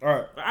 All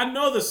right. I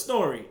know the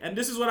story, and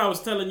this is what I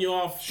was telling you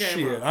off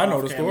camera. Shit, I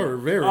know the story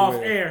very off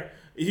well. Air.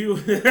 You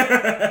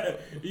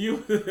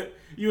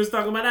was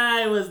talking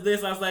about, it was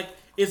this. I was like,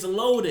 it's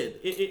loaded.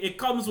 It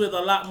comes with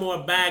a lot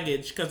more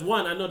baggage. Because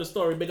one, I know the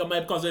story. Big up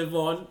my cousin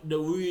Vaughn, the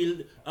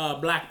real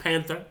Black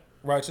Panther.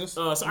 Righteous.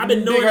 So I've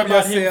been knowing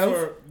about him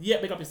for... Yeah,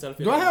 big up yourself.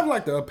 Do I have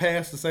like the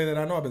pass to say that?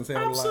 I know I've been saying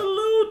it a lot.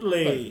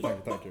 Absolutely.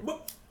 Thank you.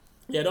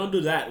 Yeah, don't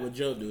do that with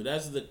Joe, dude.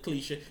 That's the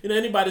cliche.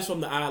 Anybody's from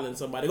the island,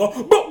 somebody go,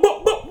 boop, boop,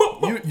 boop, boop,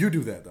 boop. You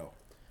do that, though.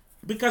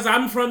 Because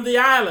I'm from the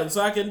island,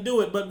 so I can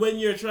do it. But when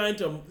you're trying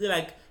to,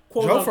 like,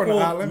 quote, Joe unquote, from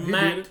the island, he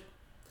did it.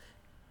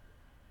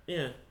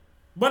 Yeah.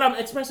 But I'm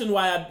expressing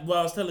why I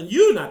was telling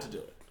you not to do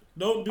it.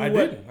 Don't do I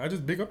what... didn't. I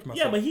just big up to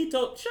myself. Yeah, but he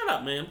told... Shut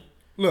up, man.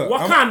 Look,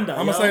 Wakanda,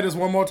 I'm going to say this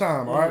one more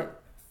time, all right?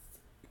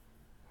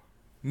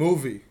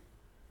 Movie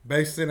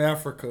based in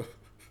Africa.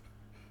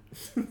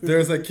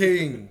 There's a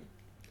king.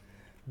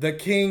 The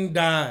king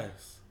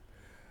dies.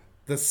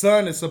 The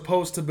son is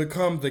supposed to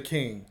become the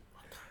king.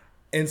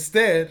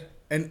 Instead,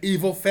 an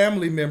evil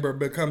family member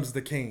becomes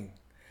the king.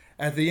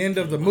 At the end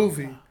of the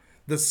movie,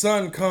 the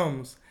son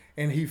comes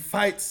and he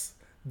fights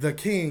the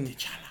king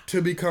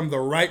to become the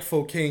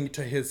rightful king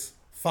to his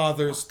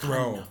father's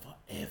throne.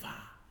 Forever.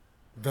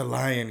 The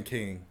Lion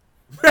King.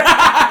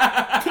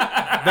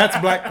 That's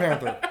Black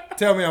Panther.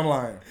 Tell me I'm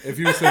lying. If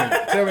you've seen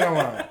it, tell me I'm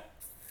lying.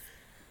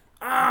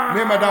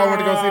 Me and my dog went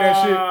to go see that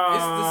shit.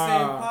 It's the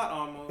same plot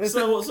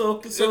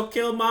almost. So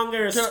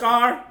Killmonger is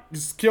Scar?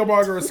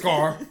 Killmonger is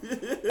Scar.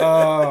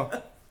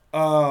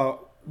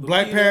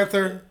 Black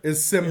Panther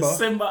is Simba.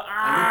 Simba.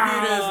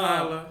 Lupita is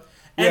Nyla.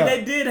 And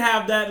they did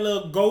have that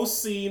little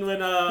ghost scene when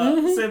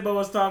Simba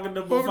was talking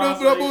to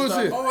Mufasa. That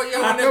bullshit. Oh,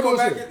 yeah, when they go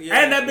back.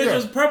 And that bitch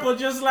was purple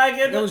just like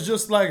it. It was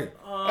just like it.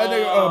 That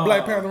nigga,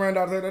 Black Panther ran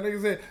down there. That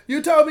nigga said,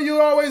 "You told me you'd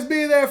always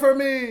be there for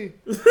me.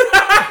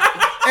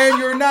 And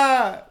you're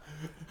not."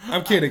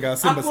 I'm kidding,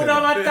 guys. Simba said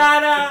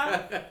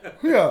that.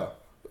 Yeah.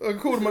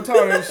 Hakuna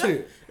Matata and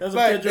shit. That's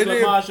what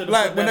Kendrick Lamar should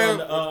have put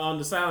that on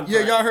the soundtrack.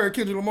 Yeah, y'all heard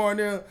Kendrick Lamar in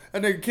there?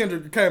 That nigga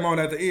Kendrick came on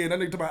at the end. That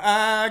nigga talking about,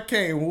 I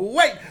can't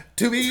wait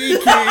to be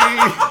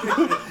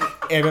king.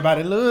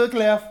 Everybody look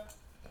left.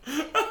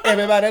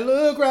 Everybody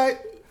look right.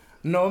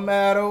 No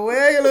matter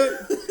where you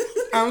look.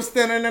 I'm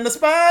standing in the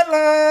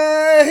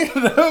spotlight.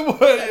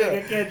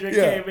 Kendrick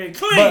came in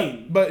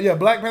clean. But yeah,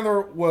 Black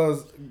Panther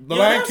was... The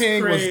Lion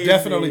King was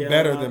definitely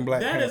better than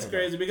Black Panther. That is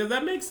crazy because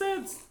that makes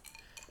sense.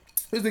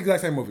 It's the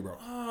exact same movie, bro.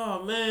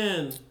 Oh,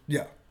 man.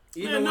 Yeah.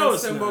 Even when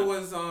Simba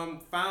was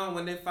found,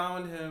 when they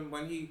found him,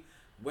 when he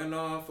went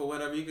off or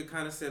whatever, you could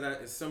kind of say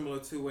that it's similar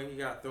to when he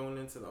got thrown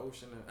into the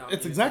ocean.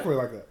 It's exactly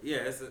like that. Yeah,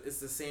 it's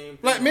the same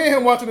thing. Like me and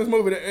him watching this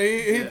movie,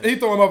 he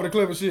threw him over the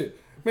cliff and shit.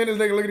 Man, this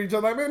nigga look at each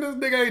other like, man, this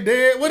nigga ain't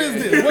dead. What is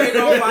this? They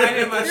gonna find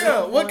him at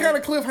some what point. kind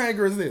of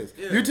cliffhanger is this?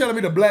 Yeah. You're telling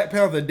me the Black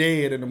Panther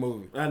dead in the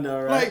movie? I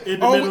know, right? Like, In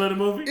the middle of the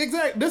movie?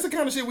 Exactly. This is the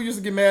kind of shit we used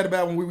to get mad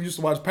about when we used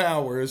to watch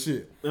Power and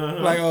shit.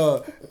 Uh-huh. Like,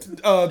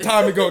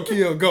 Tommy gonna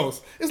kill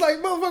Ghost. It's like,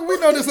 motherfucker, we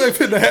know this ain't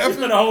finna happen.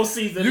 For the whole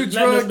season. You Let us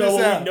drugged know this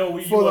what out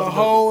we know. for the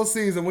whole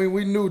season.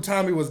 We knew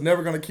Tommy was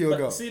never gonna kill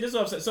Ghost. See, this is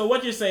what I'm saying. So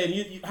what you're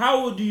saying,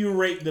 how do you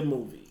rate the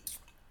movie?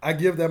 I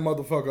give that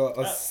motherfucker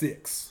a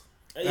 6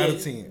 out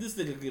of 10. This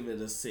nigga give it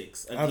a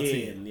 6 Out of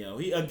again, 10. yo.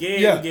 He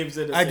gives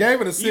it a 6. I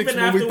gave it a 6 Even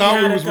when we after thought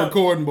we had was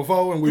recording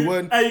before and we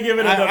wasn't. You give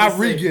it another I 6.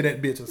 re-give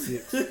that bitch a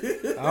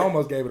 6. I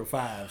almost gave it a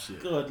 5.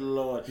 Shit. Good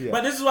Lord. Yeah.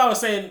 But this is what I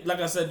was saying, like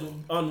I said,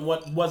 on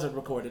what wasn't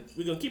recorded.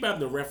 We're going to keep having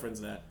to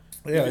reference that.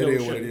 Yeah, it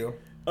is what it is.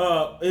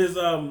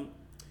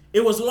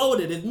 It was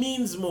loaded. It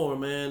means more,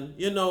 man.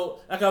 You know,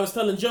 like I was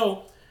telling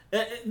Joe,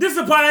 this is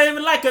the part I didn't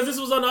even like because this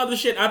was on the other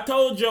shit. I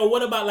told Joe,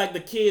 what about like the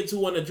kids who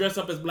want to dress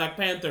up as Black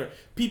Panther?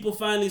 People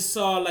finally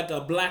saw like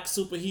a black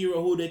superhero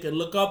who they can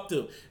look up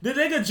to. The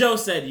nigga Joe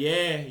said,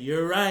 yeah,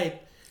 you're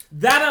right.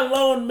 That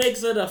alone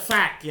makes it a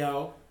fact,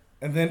 yo.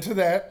 And then to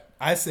that,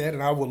 I said,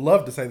 and I would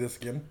love to say this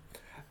again,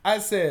 I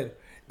said,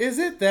 is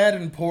it that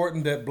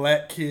important that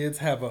black kids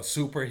have a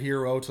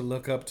superhero to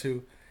look up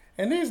to?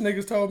 And these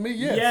niggas told me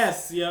yes.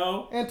 Yes,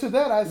 yo. And to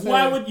that I said,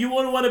 why would you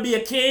want to be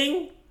a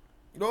king?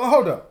 No,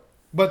 hold up.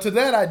 But to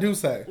that I do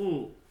say,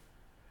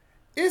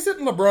 isn't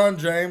LeBron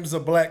James a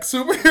black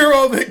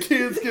superhero that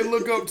kids can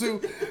look up to?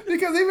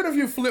 Because even if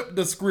you flip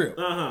the script,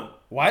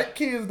 white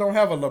kids don't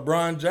have a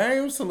LeBron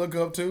James to look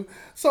up to.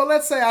 So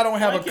let's say I don't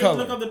have White a kids color.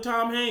 look up to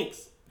Tom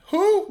Hanks.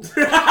 Who? Me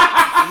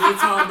and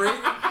Tom Brady.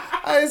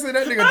 I ain't see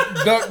that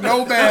nigga dunk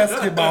no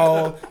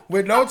basketball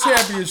with no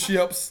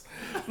championships.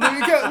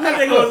 That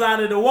nigga was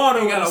out in the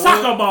water with a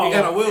soccer ball, He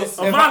got a will. a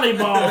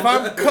volleyball. If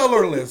I'm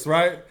colorless,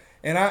 right,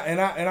 and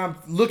I'm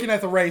looking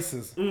at the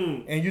races,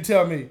 and you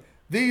tell me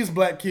these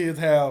black kids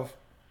have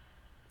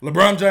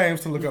LeBron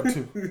James to look up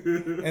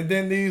to, and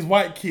then these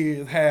white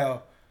kids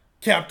have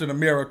Captain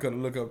America to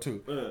look up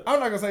to, I'm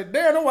not gonna say,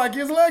 damn, no white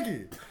kids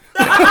lucky.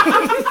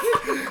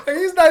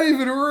 He's not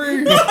even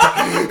real.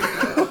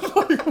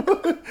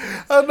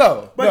 I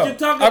know. But you're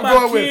talking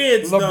about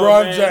kids, LeBron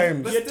though, man.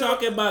 James. You're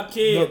talking about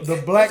kids. The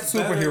black It's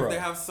better if superhero. They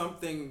have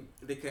something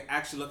they can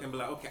actually look and be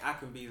like, okay, I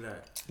can be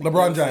that. LeBron You know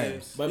what I'm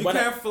James. saying? But You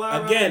can't fly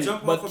around again, and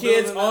jump but off a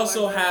kids building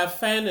also like that. have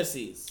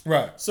fantasies.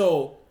 Right.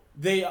 So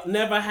they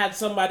never had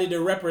somebody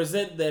to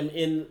represent them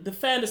in the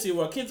fantasy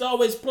world. Kids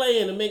always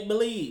playing and make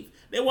believe.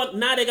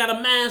 Now they got a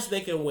mask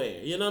they can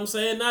wear. You know what I'm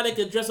saying? Now they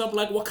can dress up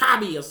like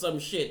Wakabi or some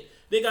shit.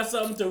 They got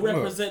something to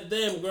represent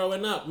them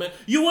growing up, man.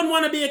 You wouldn't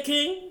want to be a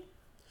king?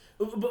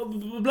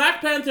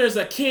 Black Panther is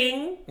a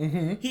king.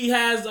 Mm-hmm. He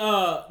has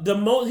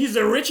he's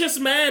the richest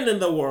man in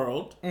the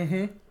world.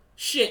 Mm-hmm.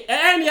 Shit.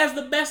 And he has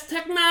the best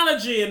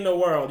technology in the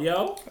world,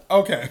 yo.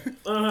 Okay.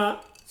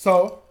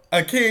 So,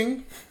 a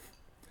king,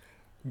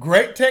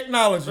 great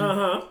technology,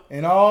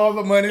 and all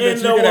the money that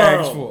you can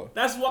ask for.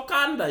 That's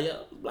Wakanda,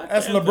 yo.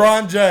 That's Panther.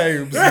 LeBron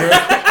James,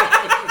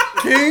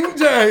 King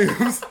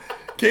James.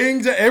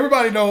 King James.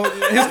 Everybody knows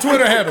his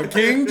Twitter handle,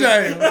 King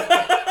James.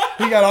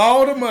 He got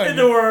all the money in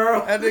the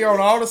world. And they on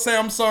all the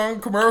Samsung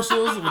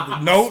commercials with the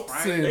notes.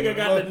 They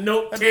got the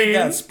Note 10. They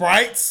got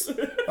Sprites. All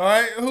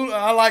right,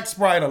 I like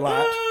Sprite a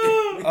lot.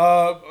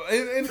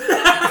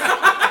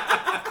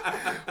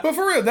 But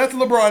for real, that's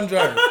LeBron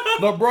James.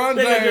 LeBron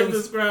James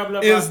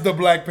is the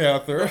Black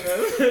Panther.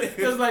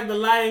 It's like the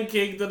Lion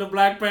King to the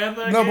Black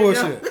Panther. No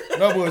bullshit.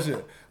 No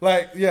bullshit.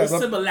 Like, yeah, the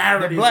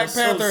similarities. The Black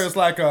Panther is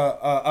like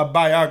a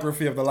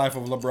biography of the life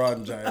of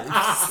LeBron James.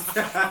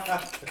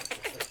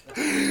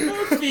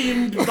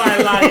 Themed by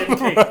Lion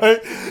King. Right?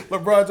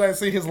 LeBron James,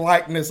 see his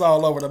likeness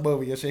all over the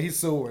movie and shit. He's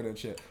suing and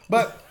shit.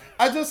 But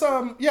I just,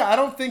 I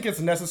don't think it's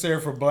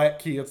necessary for black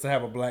kids to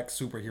have a black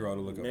superhero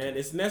to look up to. Man,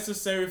 it's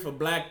necessary for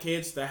black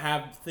kids to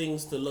have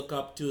things to look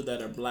up to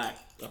that are black,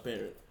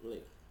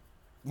 apparently.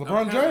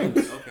 LeBron James.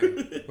 Okay.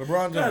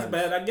 LeBron James. That's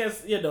bad. I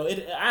guess,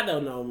 I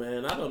don't know,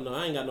 man. I don't know.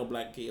 I ain't got no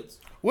black kids.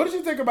 What did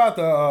you think about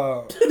the...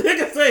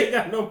 Nigga say he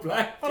got no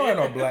black kids. I don't have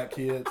no black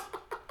kids.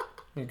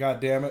 God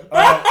damn it.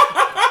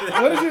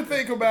 What did you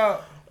think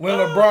about when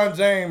LeBron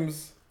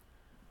James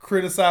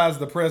criticized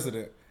the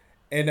president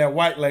and that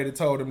white lady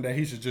told him that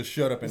he should just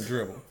shut up and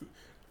dribble?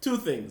 Two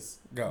things.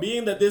 Go.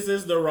 Being that this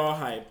is the raw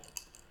hype,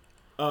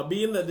 I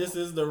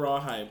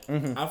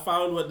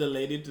found what the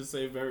lady to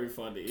say very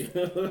funny.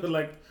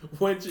 Like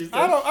when she said,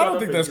 I don't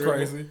think that's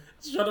crazy.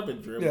 Shut up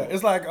and dribble. Yeah,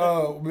 it's like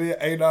me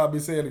and A-Dog be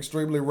saying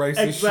extremely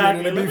racist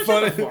exactly. shit and it be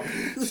funny.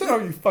 Shut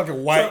up, you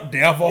fucking white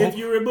devil. If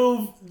you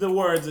remove the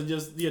words and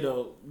just,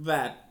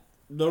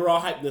 the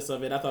raw hypeness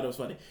of it, I thought it was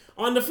funny.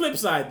 On the flip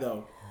side,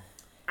 though,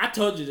 I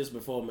told you this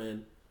before,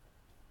 man.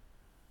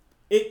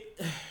 They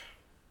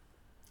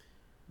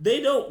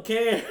don't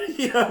care.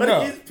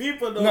 No. These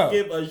people don't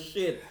give a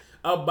shit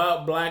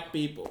about black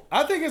people.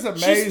 I think it's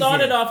amazing. She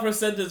started off her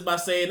sentence by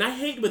saying, I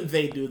hate when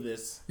they do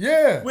this.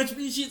 Yeah. Which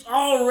means she's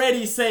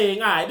already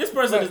saying, all right, this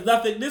person is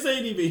nothing. This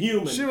ain't even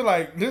human. She was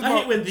like, I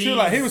hate when she was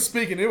like, he was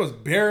speaking, it was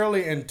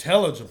barely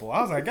intelligible.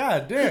 I was like,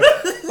 God damn.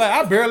 Like,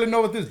 I barely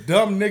know what this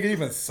dumb nigga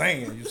even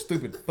saying, you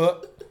stupid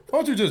fuck. Why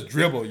don't you just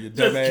dribble, you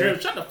dumb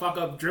ass? Shut the fuck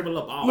up, dribble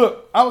up all.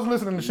 Look, I was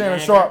listening to Shannon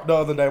Sharp the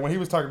other day when he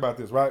was talking about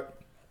this, right?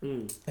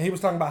 And he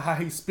was talking about how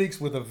he speaks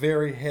with a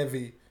very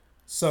heavy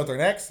Southern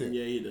accent.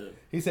 Yeah, he does.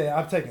 He said,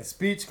 I've taken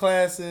speech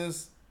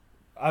classes.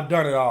 I've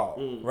done it all,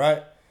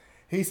 right?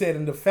 He said,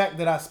 and the fact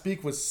that I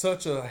speak with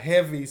such a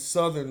heavy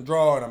Southern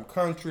drawl and I'm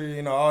country,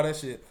 you know, all that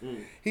shit.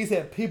 He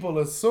said, people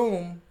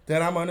assume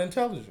that I'm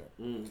unintelligent.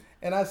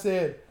 And I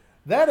said,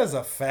 that is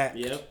a fact.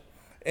 Yep.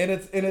 And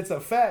it's a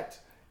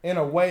fact in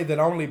a way that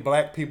only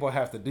black people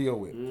have to deal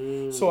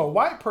with. So a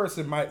white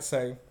person might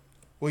say,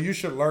 well, you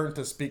should learn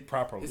to speak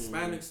properly.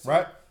 Hispanics,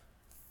 right?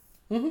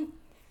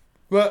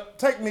 But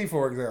take me,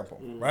 for example,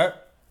 right?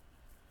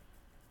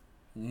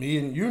 Me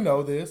and you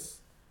know this.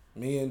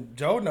 Me and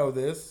Joe know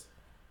this.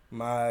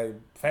 My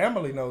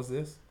family knows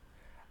this.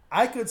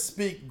 I could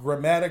speak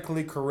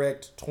grammatically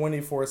correct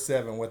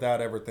 24/7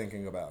 without ever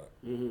thinking about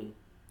it.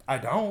 I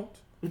don't.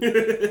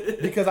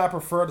 Because I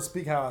prefer to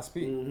speak how I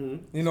speak.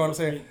 You know what I'm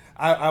saying?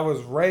 I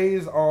was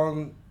raised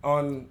on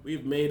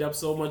We've made up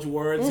so much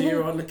words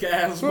here on the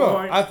cast.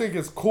 Sure. I think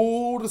it's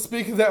cool to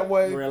speak that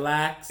way.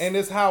 Relax. And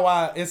it's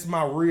it's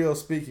my real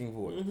speaking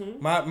voice.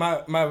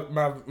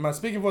 My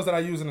speaking voice that I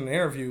use in an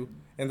interview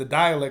and the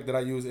dialect that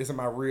I use isn't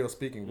my real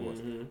speaking voice.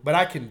 But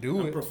I can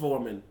do it.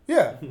 Performing.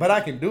 Yeah, but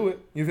I can do it.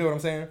 You feel what I'm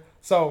saying?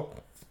 So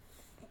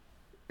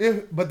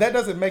but that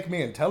doesn't make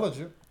me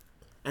intelligent.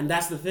 And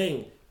that's the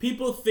thing.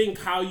 People think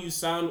how you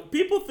sound.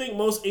 People think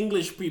most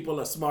English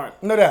people are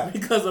smart. No doubt.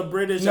 Because a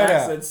British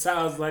accent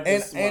sounds like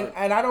it's smart.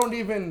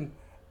 And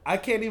I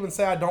can't even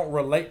say I don't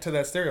relate to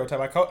that stereotype.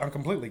 I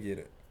completely get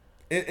it.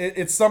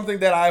 It's something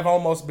that I've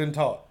almost been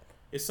taught.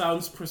 It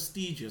sounds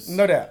prestigious.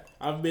 No doubt.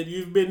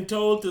 You've been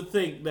told to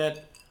think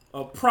that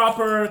a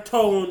proper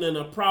tone and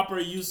a proper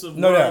use of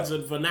words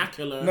and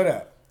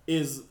vernacular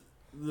is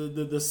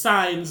the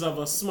signs of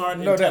a smart,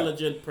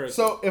 intelligent person.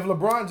 So if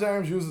LeBron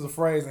James uses a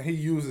phrase and he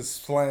uses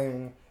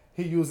slang,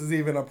 he uses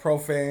even a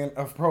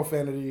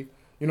profanity,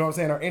 you know what I'm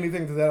saying, or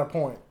anything to that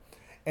point,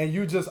 and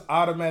you just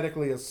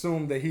automatically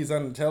assume that he's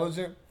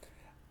unintelligent,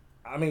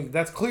 I mean,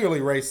 that's clearly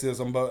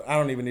racism, but I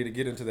don't even need to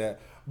get into that.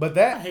 But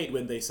I hate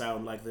when they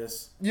sound like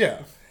this.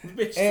 Yeah.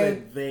 Bitch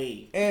said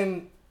they.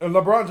 And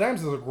LeBron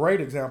James is a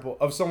great example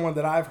of someone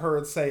that I've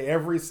heard say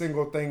every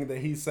single thing that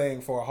he's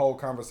saying for a whole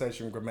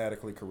conversation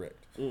grammatically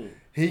correct.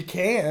 He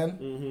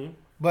can,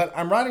 but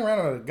I'm riding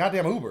around in a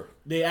goddamn Uber.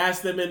 They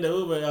asked him in the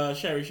Uber,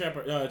 Cherry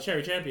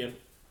Champion.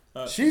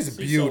 She's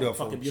beautiful.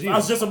 So fucking beautiful. I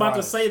was just about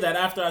to say that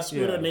after I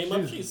screwed her name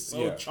up. She's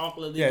so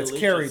chocolatey delicious. It's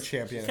Carrie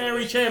Champion.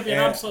 Carrie Champion.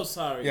 I'm so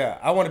sorry. Yeah,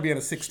 I want to be in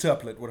a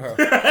six-tuplet with her.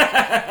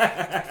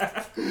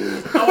 I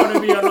want to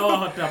be on all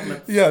her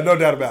tuplets. Yeah, no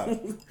doubt about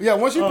it. Yeah,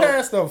 once you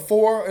pass the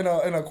 4 in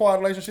a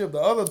quadlationship, the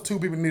other 2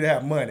 people need to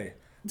have money.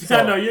 So,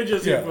 I know you're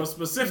just here for a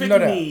specific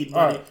need,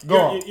 buddy. Right, go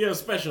on. You're a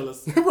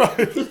specialist.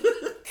 Right.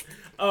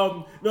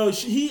 No,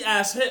 she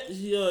asked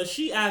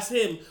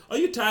him, "Are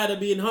you tired of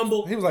being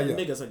humble?" He was like, "Yeah."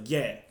 The nigga's like,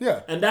 "Yeah."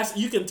 Yeah. And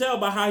you can tell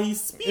by how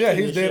he's speaking. Yeah,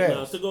 he's dead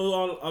now, ass. to go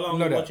along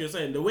with what you're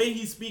saying. The way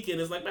he's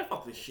speaking is like, man,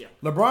 fuck this shit.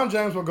 LeBron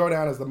James will go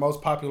down as the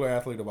most popular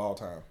athlete of all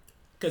time.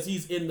 Because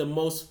he's in the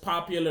most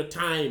popular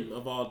time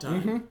of all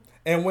time.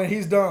 And when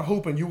he's done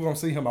hooping, you're gonna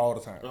see him all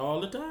the time.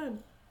 All the time.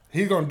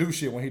 He's gonna do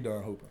shit when he's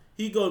done hooping.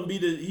 He's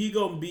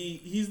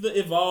the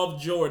evolved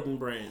Jordan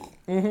brand.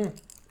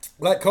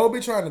 Like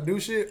Kobe trying to do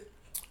shit.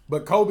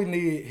 But Kobe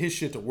need his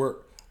shit to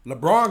work.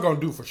 LeBron gonna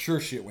do for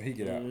sure shit when he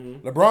get out.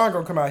 LeBron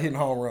gonna come out hitting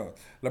home runs.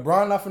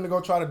 LeBron not finna go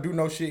try to do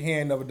no shit he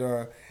ain't never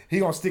done. He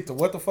gonna stick to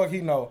what the fuck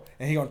he know,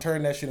 and he gonna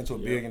turn that shit into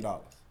 $1 billion.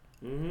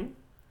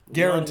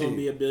 Guaranteed. Gonna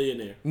be a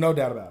billionaire. No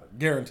doubt about it.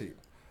 Guaranteed.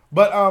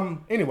 But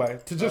anyway,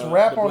 to just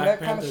wrap on that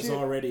kind of shit. Black Panther's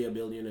already a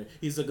billionaire.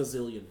 He's a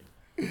gazillionaire.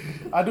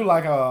 I do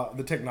like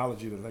the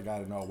technology that they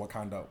got in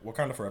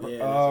Wakanda forever.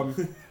 Yeah,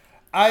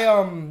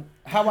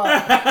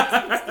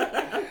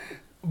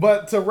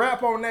 But to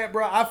wrap on that,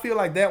 bro, I feel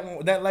like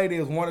that lady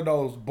is one of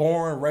those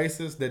born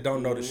racists that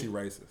don't know that she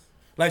racist.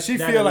 Like she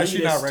feel like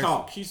she's not racist.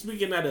 Talk. She's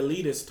speaking that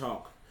elitist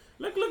talk.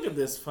 Look at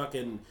this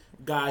fucking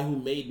guy who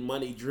made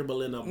money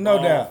dribbling a ball.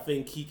 No doubt.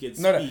 Think he could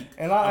No speak.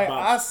 And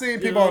I seen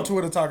people on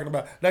Twitter talking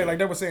about they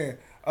were saying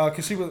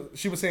because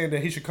she was saying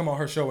that he should come on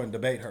her show and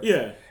debate her.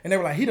 Yeah. And they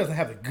were like, he doesn't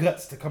have the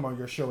guts to come on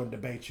your show and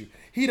debate you.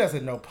 He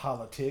doesn't know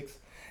politics.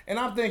 And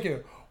I'm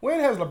thinking, when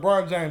has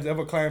LeBron James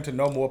ever claimed to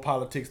know more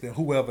politics than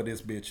whoever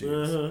this bitch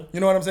is? You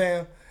know what I'm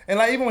saying? And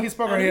like even when he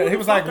spoke on here, he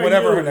was like,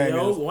 whatever her name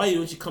is. Why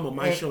don't you come on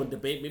my show and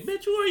debate me?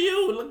 Bitch, who are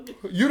you?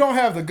 You don't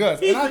have the guts.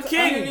 He's and the king.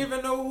 I didn't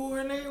even know who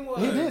her name was.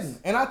 He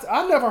didn't. And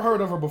I never heard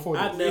of her before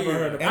this. I never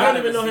heard of her. And I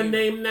don't even know her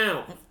name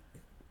now.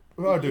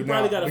 Well, I do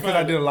now because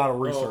I did a lot of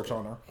research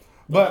on her.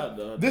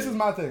 But this is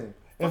my thing.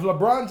 If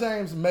LeBron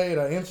James made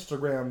an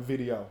Instagram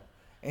video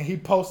and he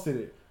posted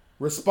it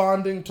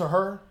responding to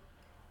her,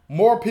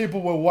 more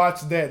people will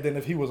watch that than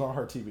if he was on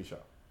her TV show.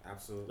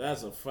 Absolutely.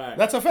 That's a fact.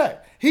 That's a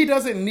fact. He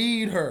doesn't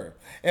need her.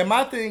 And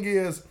my thing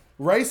is,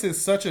 race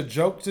is such a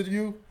joke to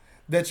you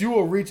that you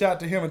will reach out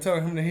to him and tell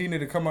him that he need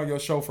to come on your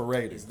show for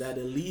ratings. Is that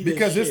elitist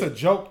because shit? It's a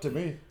joke to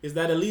me. Is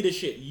that elitist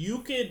shit? You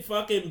could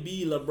fucking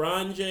be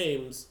LeBron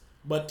James,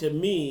 but to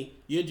me,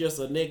 you're just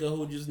a nigga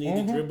who just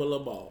need to dribble a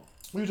ball.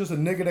 You're just a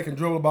nigga that can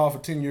dribble a ball for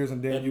 10 years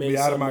and then you be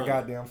out of my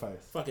goddamn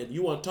face. Fuck it.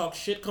 You want to talk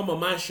shit? Come on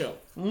my show.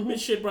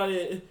 This shit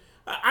probably...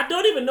 I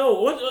don't even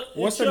know.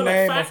 What's the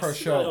name of her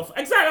show?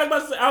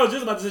 Exactly. I was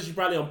just about to say she's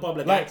probably on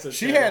public access.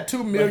 She had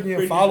 2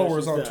 million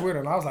followers on Twitter,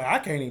 and I was like, I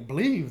can't even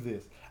believe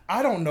this.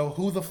 I don't know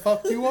who the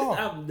fuck you are.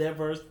 I've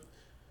never...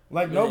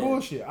 no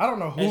bullshit. I don't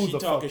know who the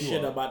fuck you are. And she talking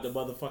shit about the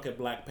motherfucking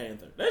Black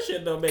Panther. That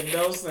shit don't make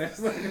no sense.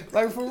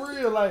 For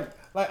real,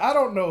 I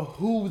don't know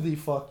who the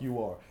fuck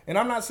you are. And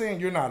I'm not saying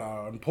you're not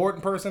an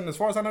important person. As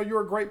far as I know,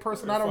 you're a great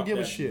person. I don't give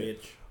a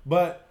shit. Bitch.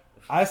 But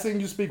I seen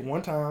you speak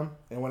one time,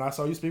 and when I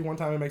saw you speak one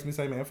time, it makes me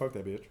say, man, fuck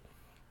that bitch.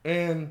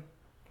 And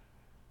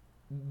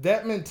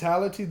that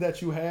mentality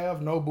that you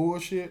have, no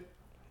bullshit,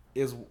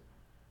 is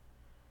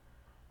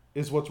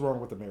what's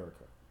wrong with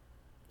America.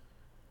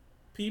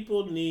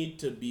 People need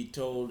to be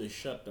told to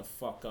shut the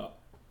fuck up.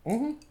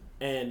 Mm-hmm.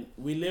 And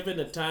we live in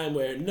a time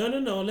where, no,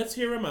 let's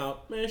hear him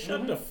out. Man,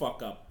 shut the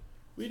fuck up.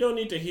 We don't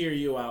need to hear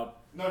you out.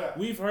 No doubt.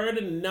 We've heard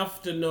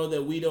enough to know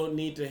that we don't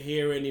need to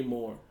hear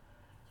anymore.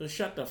 So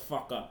shut the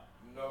fuck up.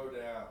 No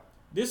doubt.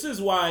 This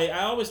is why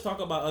I always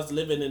talk about us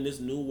living in this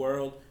new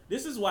world.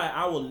 This is why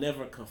I will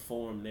never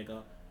conform,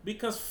 nigga.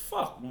 Because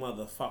fuck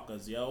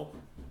motherfuckers, yo.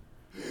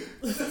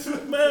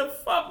 Man,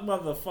 fuck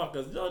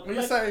motherfuckers.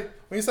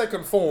 When you say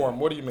conform,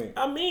 what do you mean?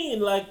 I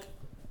mean,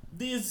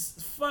 this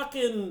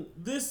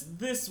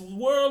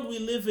world we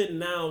live in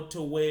now,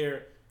 to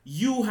where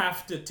you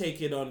have to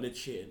take it on the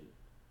chin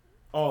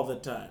all the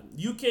time.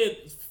 You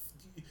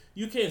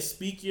can't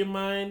speak your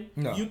mind.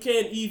 No. You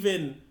can't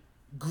even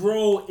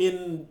grow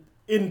in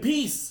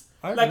peace.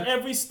 Like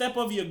every step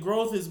of your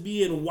growth is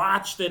being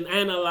watched and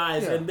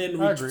analyzed, and then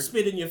we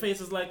spit in your face.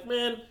 It's like,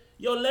 man,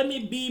 yo, let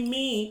me be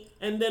me,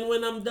 and then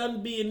when I'm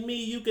done being me,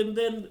 you can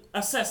then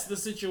assess the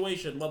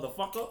situation,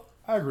 motherfucker.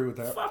 I agree with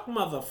that. Fuck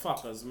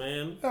motherfuckers,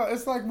 man. Yeah,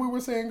 it's like we were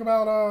saying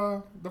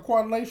about the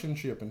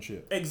Quadlationship and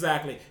shit.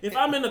 Exactly. If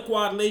I'm in a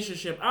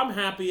Quadlationship, I'm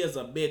happy as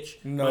a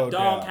bitch. No My dog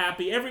doubt.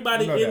 happy.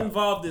 Everybody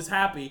involved is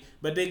happy,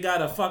 but they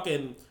got a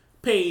fucking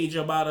page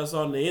about us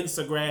on the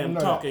Instagram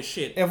talking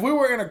shit. If we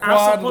were in a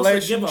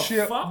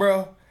Quadlationship,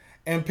 bro,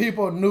 and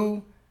people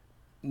knew,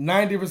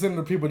 90% of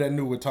the people that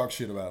knew would talk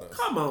shit about us.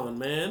 Come on,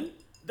 man.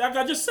 Like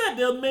I just said,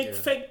 they'll make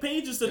fake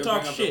pages to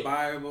talk shit. The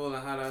Bible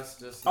and how that's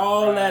just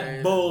all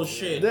that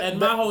bullshit. And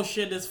my whole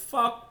shit is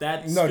fuck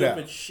that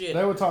stupid shit.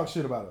 They would talk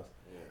shit about us.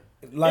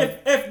 Yeah.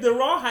 If the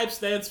raw hype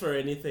stands for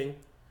anything,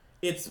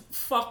 it's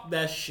fuck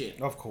that shit.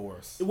 Of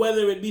course.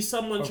 Whether it be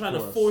someone trying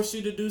to force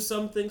you to do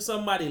something,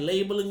 somebody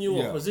labeling you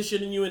or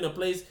positioning you in a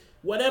place,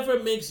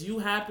 whatever makes you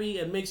happy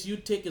and makes you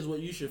tick is what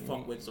you should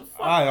fuck with. So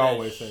fuck I that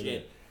always shit. say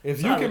that.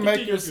 If you can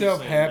make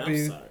yourself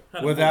happy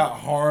without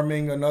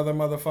harming another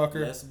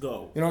motherfucker, let's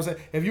go. You know what I'm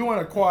saying? If you in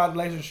a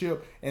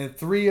Quadlationship and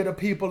 3 of the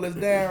people is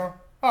down,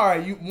 all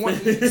right,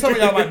 some of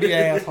y'all might be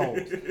assholes.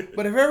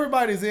 But if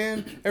everybody's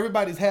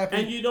everybody's happy.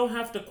 And you don't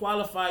have to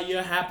qualify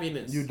your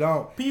happiness. You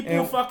don't.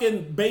 People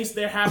fucking base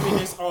their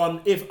happiness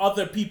on if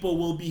other people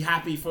will be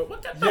happy for...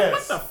 What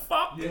the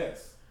fuck?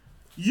 Yes.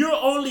 You're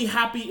only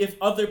happy if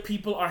other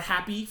people are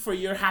happy for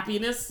your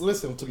happiness?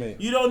 Listen to me.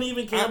 You don't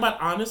even care about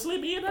honestly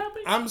being happy?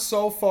 I'm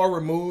so far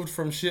removed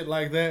from shit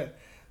like that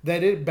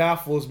it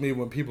baffles me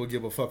when people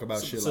give a fuck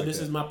about shit like that. So this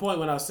is my point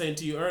when I was saying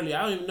to you earlier.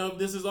 I don't even know if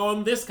this is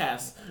on this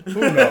cast. Who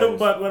knows?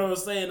 But what I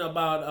was saying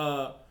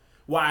about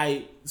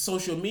why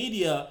social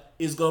media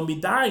is going to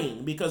be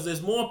dying, because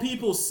there's more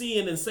people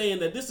seeing and saying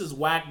that this is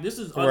whack, this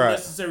is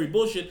unnecessary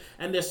bullshit,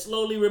 and they're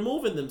slowly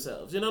removing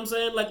themselves. You know what I'm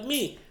saying? Like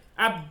me.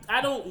 I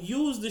don't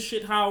use the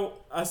shit how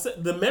I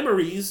said. The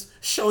memories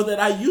show that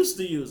I used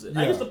to use it.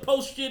 Yeah. I used to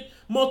post shit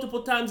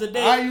multiple times a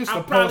day. I used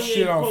to post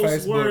shit on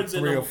Facebook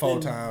 3 or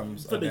 4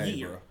 times a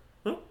day, bro.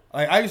 Huh?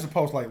 Like I used to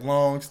post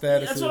long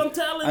statuses. That's what I'm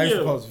telling you. I used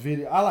to post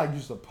video. I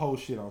used to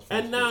post shit on Facebook.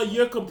 And now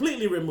you're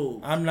completely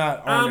removed. I'm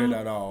not on it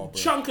at all, bro.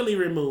 Chunkily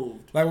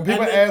removed. Like when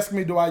people ask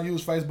me, do I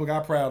use Facebook?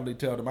 I proudly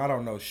tell them I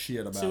don't know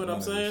shit about. See what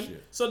I'm saying?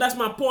 So that's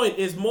my point.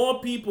 Is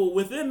more people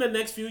within the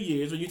next few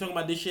years, when you're talking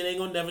about this shit ain't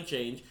gonna never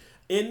change.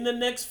 In the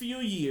next few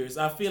years,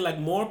 I feel like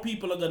more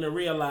people are going to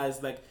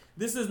realize, like,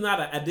 this is not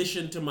an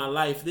addition to my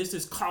life. This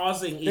is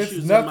causing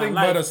issues in my life. It's nothing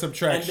but a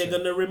subtraction. And they're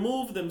going to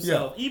remove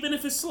themselves, even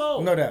if it's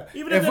slow. No doubt.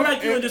 Even if they're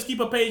like you and just keep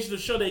a page to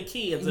show their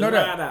kids and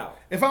ride out.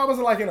 If I was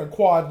like in a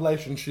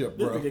Quadlationship,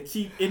 bro,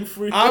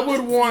 I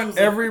would want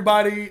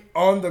everybody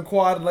on the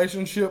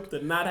Quadlationship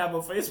to not have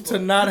a Facebook, to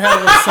not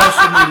have a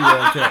social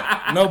media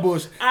account. No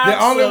bullshit.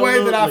 The only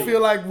way that I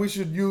feel like we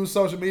should use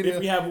social media, if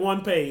we have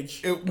one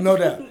page, no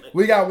doubt,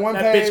 we got one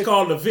that page bitch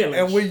called The Village,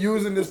 and we're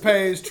using this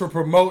page to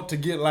promote to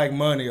get like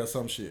money or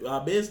some shit.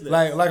 Our business,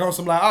 like on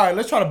some all right,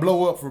 let's try to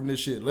blow up from this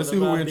shit. Let's see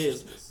who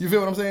interested. You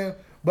feel what I'm saying?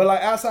 But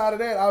like outside of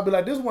that, I'll be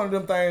like, this is one of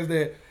them things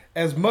that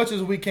as much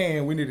as we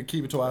can, we need to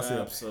keep it to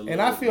ourselves. Absolutely,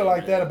 and I feel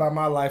like that man. about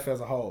my life as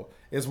a whole.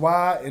 It's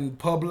why in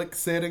public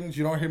settings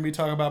you don't hear me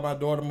talk about my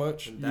daughter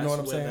much. And you know what I'm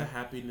that's where saying? the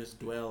happiness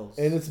dwells.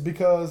 And it's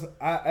because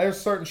there's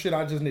certain shit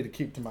I just need to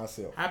keep to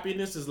myself.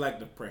 Happiness is like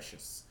the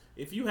precious.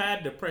 If you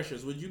had the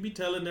precious, would you be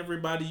telling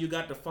everybody you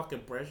got the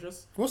fucking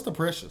precious? What's the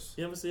precious?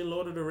 You ever seen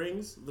Lord of the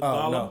Rings? The Oh,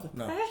 Gollum?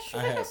 no. Precious. I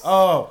have.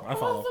 Oh, I Oh,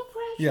 follow. the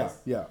precious.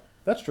 Yeah.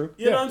 That's true.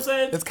 You know what I'm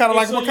saying? It's kind of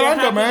like So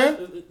Wakanda, you're man.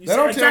 happy- They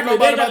don't tell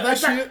nobody about that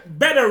exactly. shit.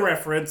 Better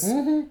reference.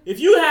 Mm-hmm. If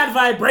you had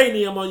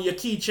vibranium on your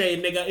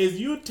keychain, nigga, is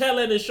you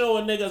telling and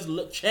showing niggas,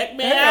 look, check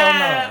me Hell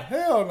out? no.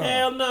 Hell no.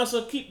 Hell no.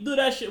 So do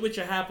that shit with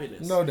your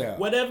happiness. No doubt.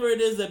 Whatever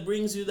it is that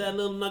brings you that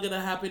little nugget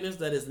of happiness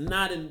that is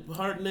not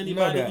hurting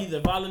anybody, doubt.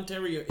 either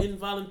voluntary or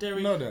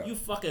involuntary. No doubt. You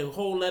fucking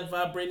hold that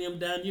vibranium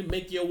down. You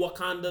make your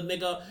Wakanda,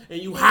 nigga,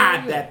 and you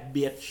hide that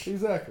bitch.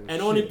 Exactly.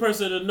 And only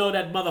person to know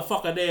that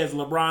motherfucker there is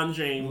LeBron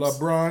James.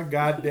 LeBron,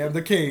 goddamn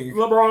the king.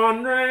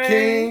 LeBron James.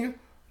 King,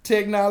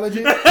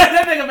 technology.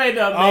 That nigga made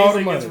the All the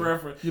amazingest money.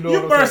 reference. You You, know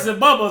what I'm bursting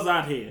bubbles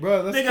out here.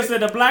 Bro, that's Nigga said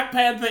the Black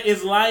Panther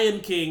is Lion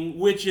King,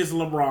 which is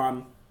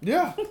LeBron.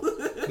 Yeah.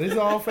 These are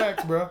all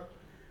facts, bro.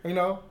 You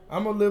know,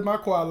 I'm gonna live my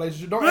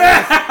quadlationship. Don't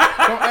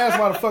ask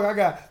why the fuck I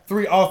got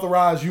 3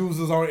 authorized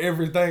users on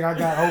everything I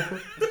got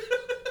open.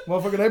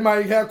 Motherfucker, they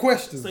might have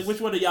questions. Say,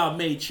 which one of y'all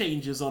made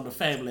changes on the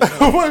family? Which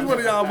one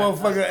of y'all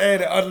motherfuckers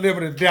added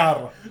unlimited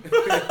data?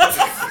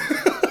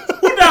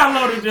 Who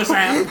downloaded this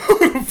app?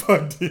 Who the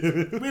fuck did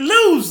it? We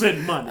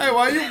losing money. Hey,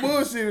 why you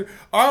bullshitting?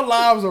 Our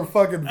lives are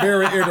fucking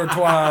very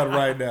intertwined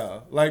right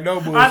now. Like, no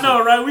bullshit. I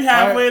know, right? We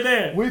halfway Right?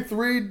 there. We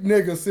 3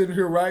 niggas sitting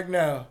here right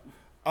now,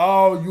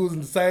 all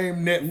using the same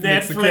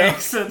Netflix account.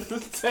 Netflix and the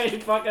same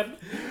fucking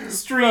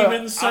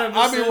streaming services.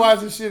 I be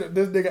watching shit.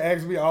 This nigga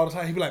asks me all the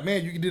time. He be like,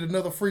 "Man, you did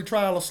another free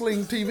trial of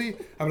Sling TV?"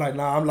 I'm like,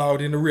 "Nah, I'm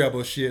logged into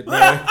Rebel shit,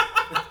 man."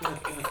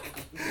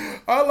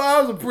 Our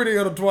lives are pretty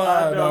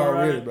intertwined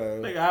already, right?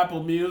 man. Like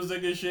Apple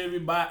Music and shit. We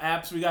buy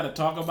apps. We got to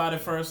talk about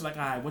it first. Like,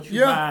 all right, what you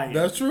Yeah, buying?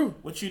 that's true.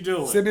 What you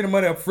doing? Send me the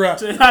money up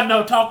front. I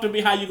know. Talk to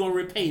me. How you gonna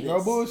repay this?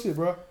 No bullshit,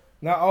 bro.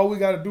 Now all we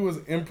gotta do is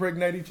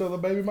impregnate each other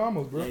baby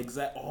mamas, bro.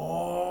 Exactly.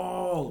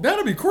 Oh,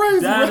 That'll be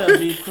crazy, that'll bro.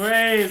 be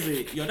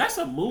crazy. Yo, that's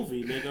a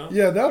movie, nigga.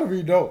 Yeah, that'll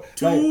be dope.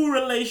 Two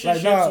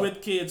relationships nah,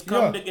 with kids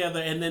come yeah.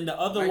 together, and then the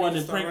other Like one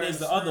it's impregnates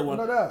the alright, other one.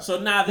 No doubt. So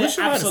now We they're should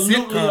write a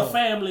absolutely a sitcom.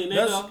 family, nigga.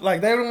 That's like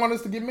they don't want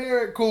us to get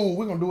married. Cool,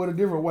 we're gonna do it a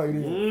different way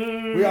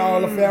then. We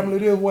all a family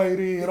this way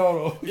then.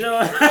 Hold on.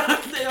 Yo,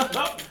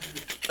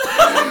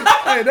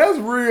 Hey, that's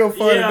real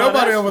funny. Yeah,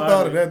 Nobody that's ever funny.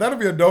 thought of that. That'll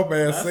be a dope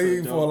ass That's a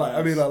scene for like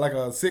dope-ass. like a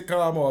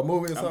sitcom or a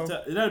movie or something.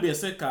 that'll be a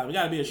sitcom. It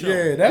gotta be a show.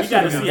 Yeah, that we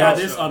gotta should be see a how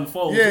show. this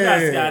unfolds. We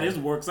gotta see how this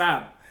works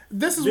out.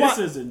 This is This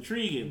why is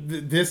intriguing.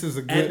 this is a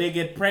And good they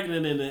get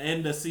pregnant in the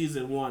end of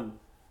season 1.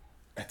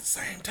 at the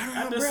same time.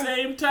 At the bruh.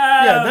 same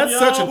time. Yeah, that's yo.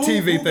 such a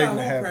TV Who thing got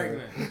to who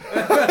happen.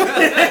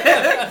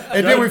 pregnant?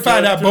 And then we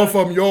find out both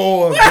of them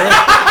yours, bro.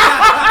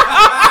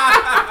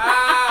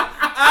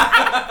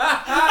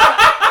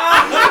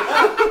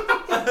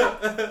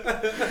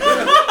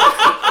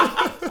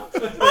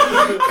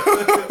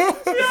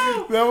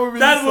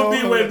 That would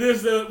be when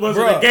this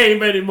wasn't Bruh. a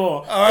game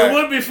anymore. All right. It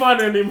wouldn't be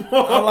fun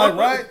anymore. I'm like,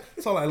 right?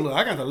 So like, look,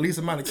 I got the least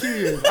amount of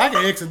kids. I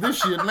can exit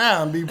this shit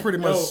now and be pretty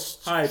much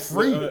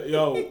free.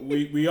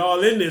 We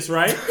all in this,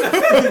 right?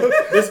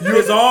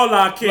 this all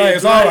our kids. Like,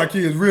 it's right? all our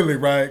kids, really,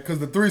 right? Because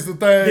the threesome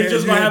thing. They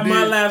just yeah, gonna have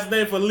my did. last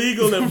name for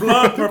legal and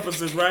blood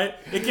purposes, right?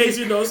 In case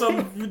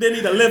something they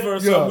need a liver or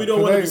something, we don't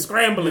 'cause want to they- be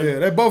scrambling. Yeah,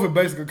 they both are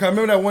basically. Cause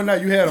remember that one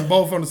night you had them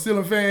both on the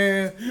ceiling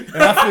fan,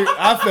 and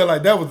I felt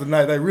like that was the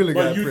night they really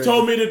got But you pregnant.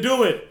 told me to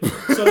do it,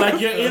 so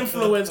like your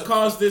influence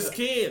caused this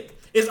kid.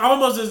 It's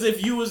almost as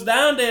if you was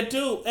down there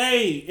too.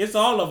 Hey, it's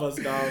all of us,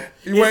 dog.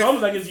 You It's ain't-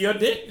 almost like it's your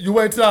dick. You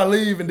wait till I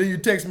leave, and then you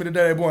text me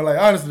today, boy. Like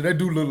honestly, they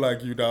do look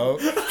like you, dog.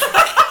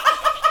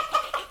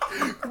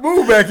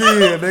 Move back in,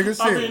 nigga.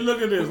 Shit. I mean,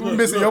 look at this. We Look,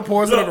 missing look, your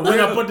portion look, of the look,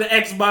 I rib. put the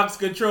Xbox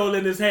control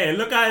in his hand.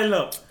 Look how it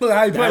look. Look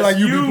how you play That's like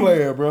you you. be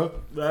playing, bro.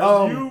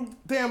 That's you.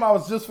 Damn, I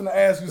was just finna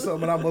ask you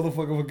something, and I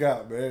motherfucking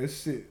forgot, man.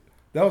 Shit,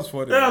 that was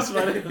funny. That's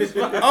funny.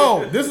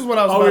 Oh, this is what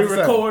I was Are about we to say.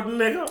 recording,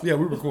 nigga? Yeah,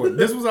 we recording.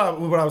 This was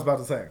what I was about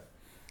to say.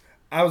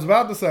 I was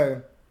about to say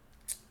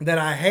that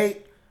I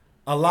hate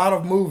a lot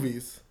of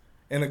movies,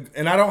 and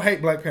I don't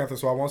hate Black Panther,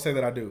 so I won't say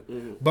that I do.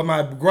 Mm-hmm. But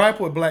my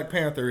gripe with Black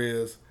Panther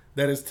is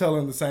that it's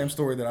telling the same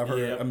story that I've heard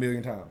Yep. a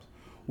million times.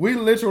 We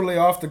literally,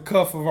 off the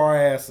cuff of our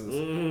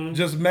asses,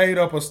 just made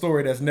up a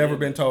story that's never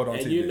been told on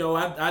Mm-hmm. And TV. you know,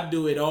 I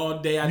do it all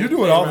day. I You just do it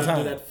play all the around and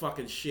time. Do that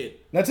fucking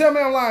shit. Now tell me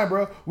I'm lying,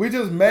 bro. We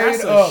just made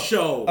That's a up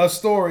show. a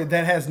story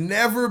that has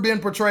never been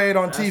portrayed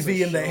on That's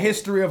TV a in the show.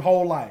 history of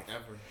whole life. Ever.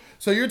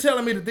 So you're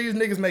telling me that these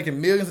niggas making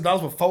millions of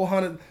dollars with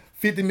 $450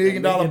 million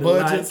Making the Lion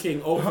budgets?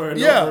 King over and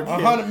Yeah, over again.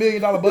 $100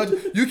 million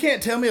budget. You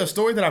can't tell me a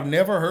story that I've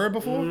never heard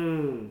before.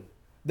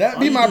 That All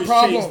be you my do is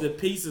problem. change the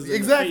pieces and the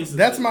Exactly. faces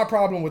That's of my it.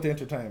 problem with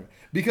entertainment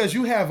because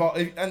you have all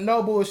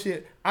no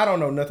bullshit. I don't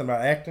know nothing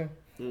about acting.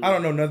 I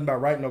don't know nothing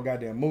about writing no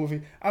goddamn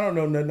movie. I don't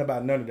know nothing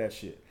about none of that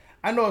shit.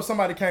 I know if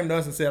somebody came to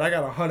us and said, I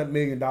got $100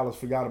 million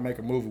for y'all to make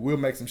a movie, we'll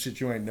make some shit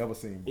you ain't never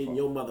seen before. In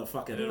your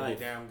motherfucking life.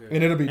 Damn good.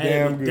 And it'll be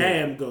damn good.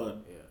 Damn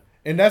good. Yeah.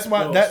 And that's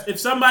why if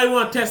somebody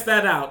want to test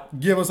that out,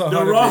 give us the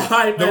raw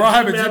hype at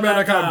gmail.com.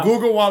 gmail.com.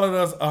 Google wallet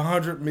us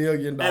 $100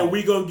 million. And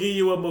we gonna give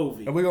you a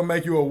movie. And we gonna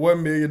make you a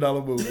 $1 million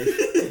movie.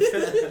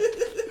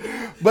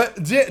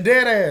 But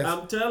dead ass.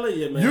 I'm telling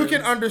you, man. You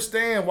can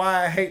understand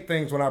why I hate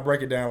things when I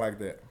break it down like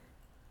that.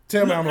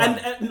 Tell me I'm wrong.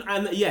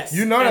 And yes.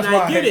 You know that's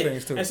why I hate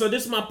things too. And so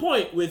this is my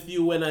point with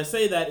you when I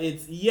say that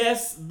it's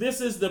yes,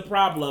 this is the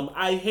problem.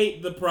 I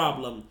hate the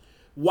problem.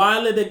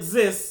 While it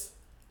exists,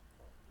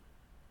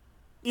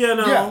 you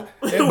know,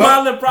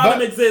 while the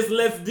problem exists,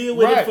 let's deal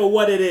with it for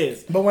what it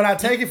is. But when I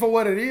take it for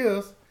what it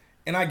is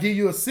and I give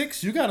you a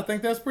 6, you gotta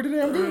think that's pretty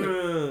damn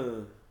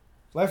good.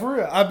 Like for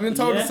real. I've been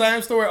told the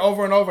same story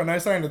over and over and they're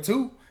saying a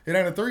 2. It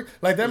ain't a 3.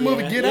 Like that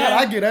movie Get Out,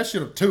 I give that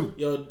shit a 2.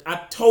 Yo,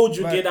 I told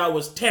you Get Out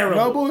was terrible.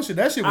 No bullshit.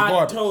 That shit was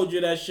garbage. I told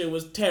you that shit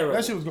was terrible.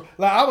 That shit was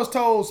like I was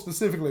told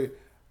specifically,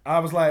 I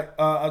was like,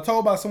 I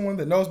told by someone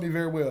that knows me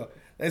very well.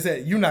 They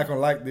said, you're not gonna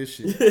like this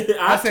shit.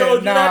 I said, told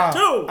you that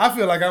too. I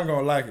feel like I'm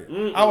gonna like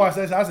it. I watched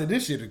that shit. I said,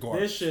 this shit is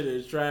garbage. This shit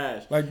is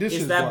trash. Like this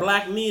shit is that garbage.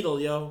 black needle,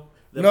 yo.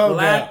 The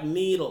black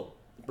needle.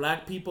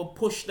 Black people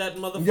push that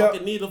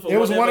motherfucking needle for it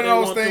was whatever one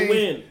of those they want things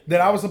to win.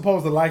 that I was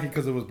supposed to like it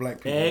because it was black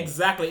people.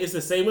 Exactly. It's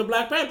the same with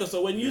Black Panther.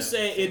 So when you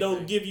say it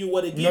don't give you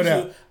what it gives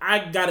you,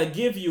 I gotta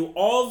give you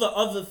all the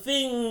other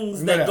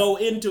things that go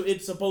into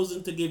it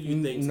supposed to give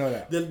you things.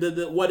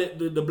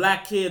 The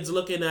black kids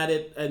looking at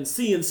it and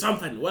seeing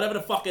something, whatever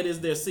the fuck it is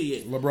they're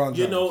seeing. LeBron James.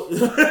 You know,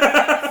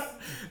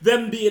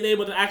 them being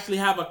able to actually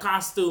have a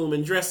costume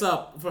and dress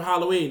up for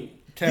Halloween.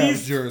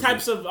 These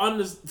types of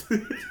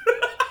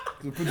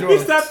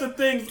these types of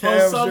things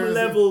on some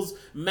levels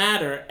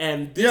matter,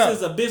 and this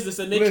is a business,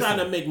 and they're trying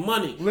to make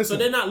money. So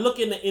they're not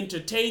looking to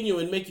entertain you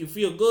and make you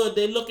feel good.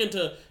 They're looking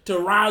to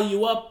rile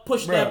you up,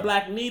 push that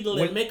black needle,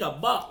 and make a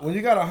buck. When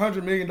you got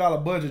 $100 million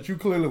budget, you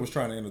clearly was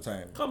trying to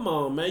entertain. Come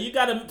on, man. You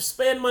got to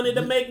spend money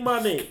to make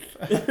money.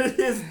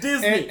 It's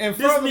Disney. And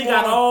Disney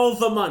got all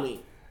the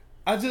money.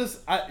 I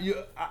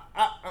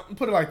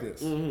put it like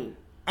this.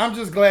 I'm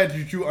just glad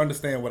that you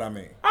understand what I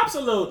mean.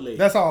 Absolutely.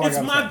 That's all It's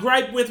my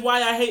gripe with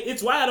why I hate...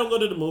 It's why I don't go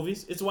to the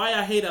movies. It's why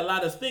I hate a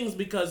lot of things,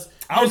 because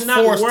I was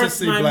not forced worth to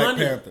see my Black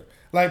money. Panther.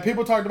 Like,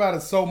 people talked about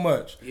it so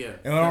much. Yeah.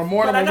 And on a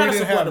morning when we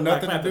didn't have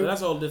nothing to do.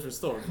 That's a whole different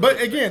story.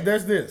 But again,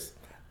 there's this.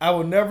 I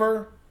will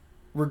never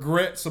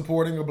regret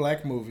supporting a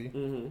black movie.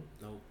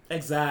 No.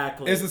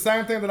 Exactly. It's the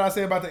same thing that I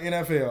say about the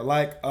NFL.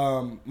 Like,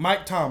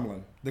 Mike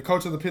Tomlin, the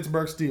coach of the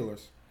Pittsburgh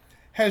Steelers,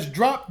 has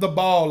dropped the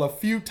ball a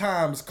few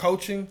times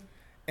coaching.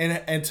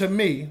 And to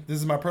me, this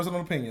is my personal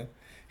opinion,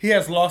 he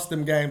has lost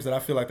them games that I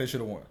feel like they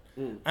should have won.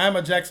 I'm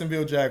a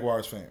Jacksonville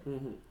Jaguars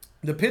fan.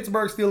 The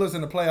Pittsburgh Steelers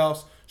in the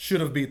playoffs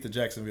should have beat the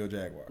Jacksonville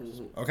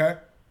Jaguars. Okay?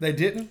 They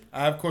didn't.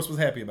 I, of course, was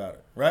happy about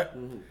it. Right?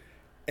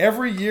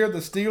 Every year, the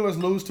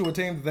Steelers lose to a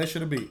team that they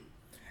should have beat.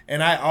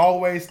 And I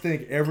always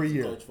think every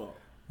year,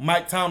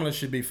 Mike Tomlin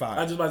should be fired.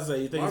 I was just about to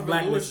say, you think his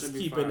blackness is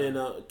keeping in...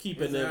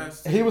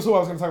 He was who I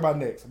was going to talk about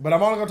next. But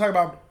I'm only going to talk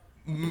about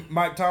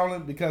Mike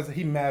Tomlin because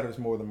he matters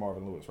more than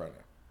Marvin Lewis right now.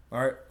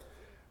 All right,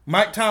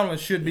 Mike Tomlin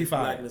should be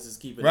fired. Blackness is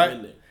keeping him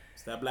in there.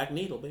 It's that black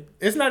needle, baby.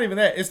 It's not even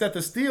that. It's that the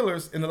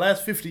Steelers in the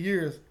last 50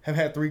 years have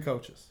had 3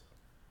 coaches.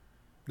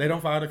 They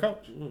don't fire the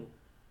coach. You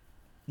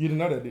didn't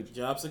know that, did you?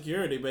 Job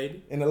security,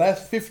 baby. In the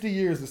last 50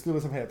 years, the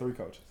Steelers have had 3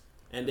 coaches.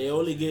 And they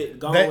only get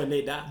gone when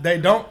they die.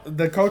 They don't.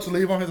 The coach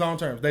leave on his own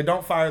terms. They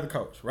don't fire the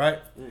coach, right?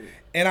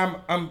 And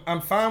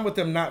I'm fine with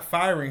them not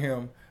firing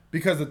him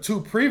because the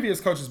 2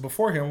 previous coaches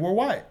before him were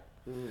white.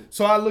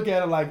 So I look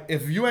at it like,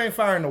 if you ain't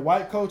firing the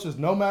white coaches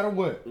no matter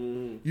what,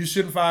 you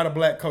shouldn't fire the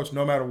black coach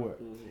no matter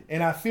what.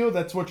 And I feel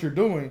that's what you're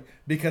doing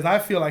because I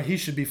feel like he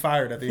should be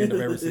fired at the end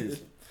of every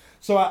season.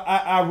 So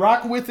I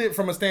rock with it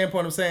from a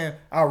standpoint of saying,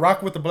 I'll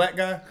rock with the black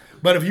guy.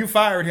 But if you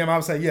fired him, I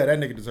would say, yeah, that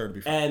nigga deserved to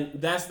be fired.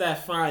 And that's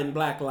that fine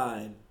black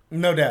line.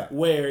 No doubt.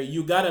 Where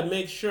you got to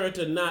make sure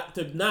to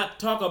not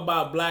talk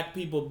about black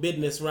people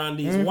business around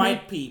these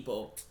white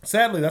people.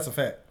 Sadly, that's a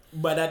fact.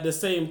 But at the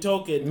same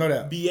token, no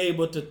doubt, be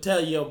able to tell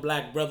your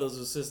black brothers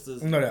or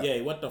sisters, no doubt, yeah,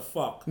 what the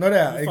fuck? No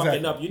doubt, you exactly.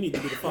 fucking up. You need to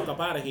be the fuck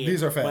up out of here.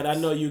 These are facts. But I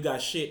know you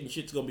got shit and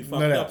shit's going to be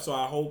fucked up. So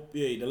I hope,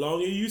 the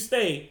longer you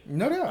stay,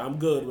 no doubt, I'm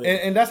good with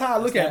it. And that's how I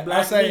look at it.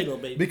 I say, needle,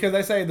 baby. Because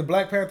they say the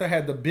Black Panther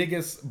had the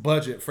biggest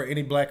budget for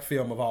any black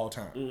film of all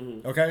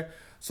time. Okay?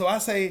 So I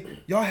say,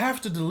 y'all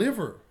have to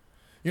deliver.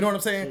 You know what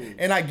I'm saying?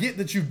 And I get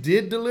that you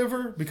did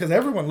deliver because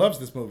everyone loves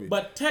this movie.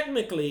 But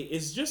technically,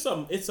 it's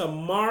a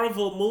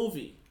Marvel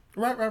movie.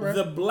 Right.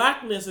 The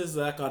blackness is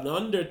like an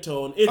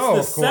undertone. It's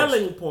the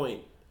selling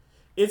point.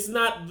 It's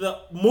not the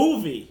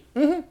movie.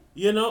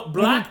 You know,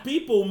 black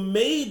people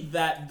made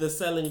that the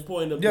selling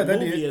point of the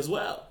movie as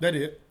well. They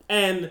did.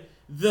 And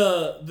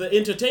the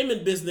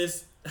entertainment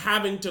business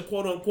having to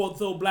quote unquote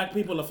throw black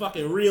people a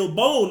fucking real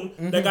bone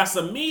that got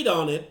some meat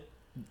on it.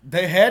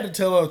 They had to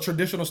tell a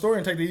traditional story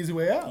and take the easy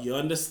way out. You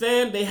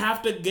understand? They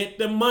have to get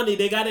the money.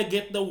 They got to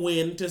get the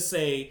win to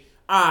say,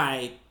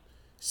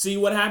 See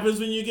what happens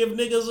when you give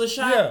niggas a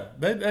shot? Yeah,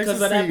 they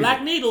because of that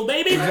black needle,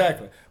 baby.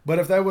 Exactly. But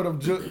if they would have,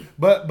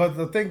 but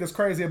the thing that's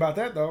crazy about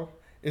that though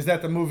is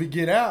that the movie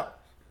Get Out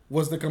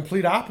was the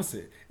complete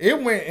opposite.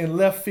 It went in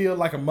left field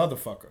like a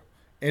motherfucker,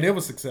 and it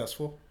was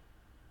successful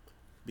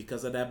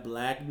because of that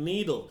black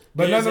needle.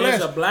 But nonetheless,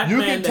 a black you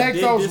man can take that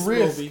did those this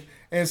risks movie.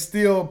 And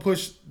still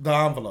push the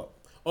envelope.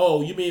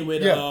 Oh, you mean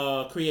with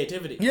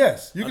creativity?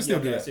 Yes, you can still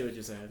do that. I see what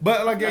you're saying.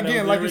 But like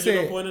again, like you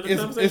said,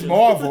 it's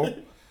Marvel,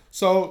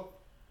 so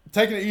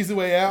taking the easy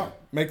way out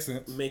makes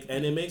sense.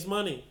 And it makes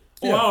money.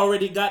 Yeah. Oh, I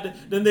already got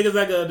the niggas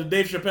like the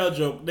Dave Chappelle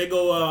joke. They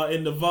go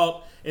in the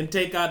vault and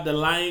take out the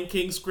Lion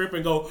King script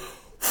and go,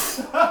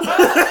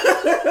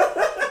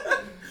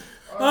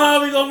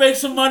 oh, we gonna make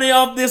some money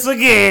off this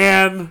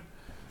again.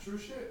 True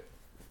shit.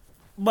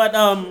 But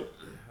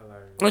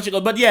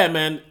but yeah,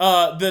 man,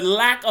 the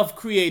lack of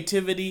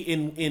creativity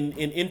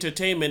in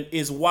entertainment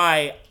is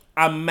why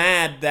I'm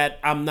mad that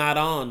I'm not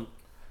on.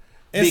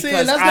 And see,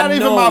 and that's not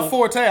even my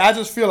forte. I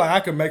just feel like I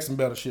could make some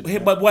better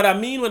shit. But what I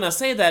mean when I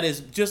say that is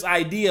just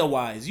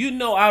idea-wise. You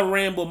know I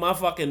ramble my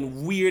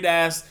fucking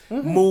weird-ass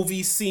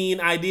movie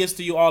scene ideas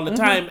to you all the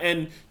time.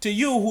 And to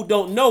you who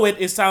don't know it,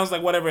 it sounds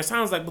like whatever it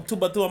sounds like. But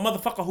to a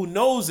motherfucker who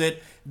knows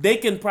it, they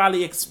can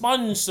probably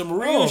expunge some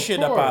real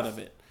shit up out of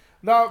it.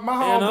 No, my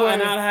homeboy...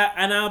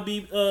 And I'll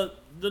be the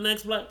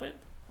next Black Panther.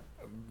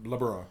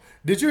 LeBron.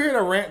 Did you hear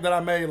the rant that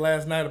I made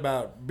last night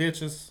about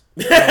bitches?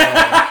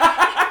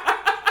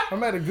 I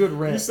made a good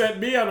rant. You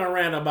set me on a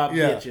rant about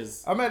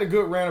bitches. I made a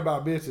good rant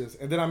about bitches,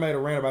 and then I made a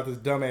rant about this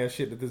dumbass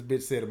shit that this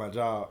bitch said at my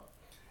job.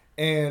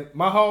 And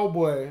my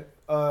homeboy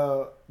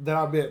that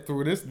I met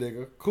through this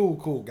nigga,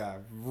 cool guy,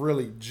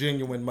 really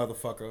genuine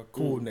motherfucker,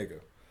 cool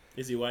nigga.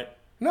 Is he white?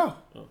 No.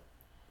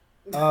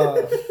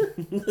 Oh.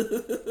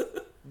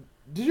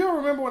 Do you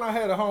remember when I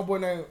had a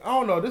homeboy named, I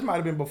don't know, this might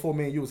have been before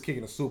me and you was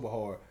kicking it super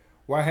hard,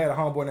 where I had a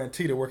homeboy named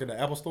T that worked at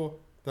the Apple store?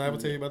 Did I ever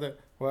tell you about that?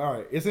 Well, all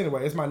right. It's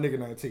my nigga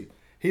named T.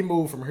 He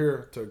moved from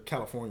here to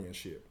California and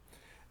shit.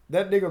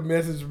 That nigga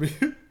messaged me,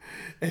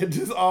 and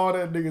just all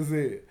that nigga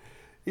said.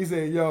 He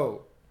said,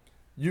 yo,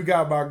 you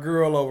got my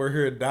girl over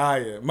here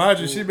dying. Mind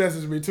you, she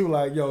messaged me too,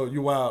 like, yo,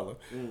 you wilder.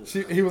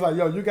 He was like,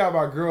 yo, you got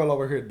my girl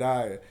over here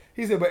dying.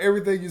 He said, but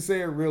everything you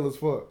said real as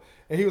fuck.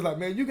 And he was like,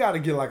 man, you got to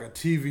get like a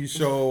TV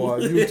show or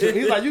YouTube.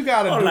 He's like, you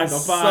got to do like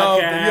something.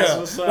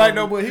 Or something. Like,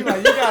 no, but he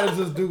like, you got to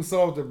just do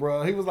something,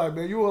 bro. He was like,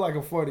 man, you were like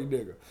a funny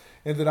nigga.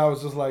 And then I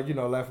was just like,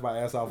 laughing my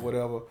ass off,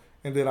 whatever.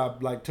 And then I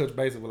like touched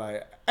base with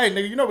like, hey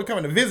nigga, we're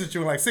coming to visit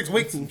you in like 6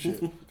 weeks and shit.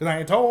 Cause I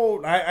ain't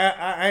told,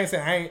 I ain't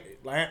saying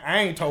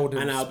I ain't told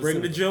him. And I'll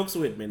bring the jokes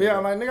with me. Nigga. Yeah,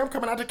 I'm like, nigga, I'm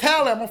coming out to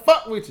Cali. I'm gonna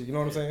fuck with you. You know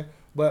what I'm saying?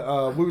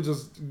 But we were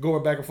just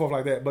going back and forth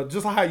like that. But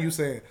just how you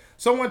saying,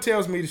 someone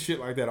tells me the shit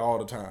like that all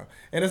the time,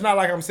 and it's not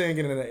like I'm saying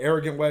it in an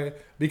arrogant way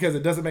because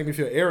it doesn't make me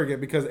feel arrogant.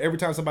 Because every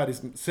time somebody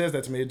says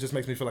that to me, it just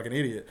makes me feel like an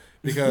idiot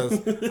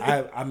because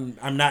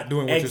I'm not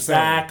doing what you're saying.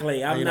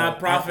 Exactly, I'm not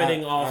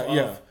profiting off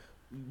of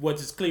what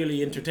is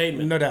clearly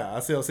entertainment. No doubt, I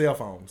sell cell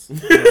phones.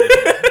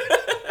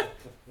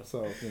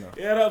 So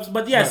Yeah,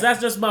 but yes, that's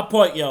just my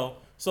point, yo.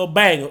 So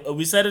bang,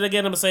 we said it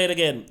again. I'm gonna say it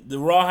again. The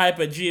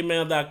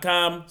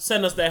rawhype@gmail.com.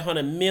 Send us that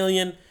 100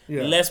 million.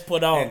 Yeah. Let's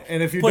put on.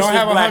 And if you don't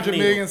have 100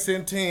 million,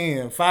 send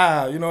 10,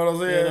 5. You know what I'm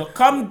saying?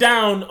 Come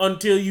down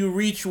until you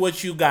reach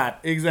what you got.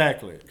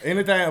 Exactly.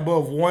 Anything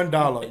above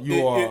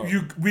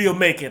 $1, we'll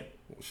make it.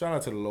 Shout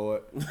out to the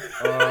Lord.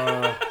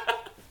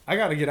 I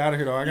got to get out of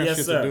here, though. I got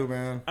shit to do,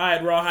 man. All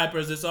right, Raw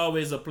Hypers, it's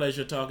always a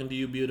pleasure talking to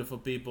you beautiful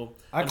people.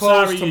 I'm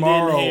sorry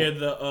tomorrow. You didn't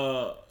hear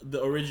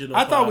the original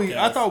podcast.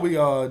 I thought we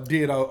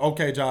did an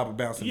okay job of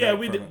bouncing back. Yeah,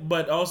 we did,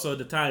 but also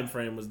the time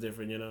frame was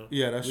different,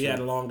 Yeah, that's true. We had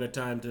a longer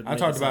time to I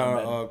talked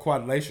about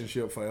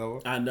Quadlationship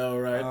forever. I know,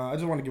 right? I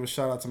just want to give a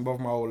shout out to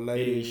both my old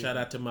ladies. Hey, shout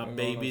out to my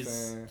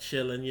babies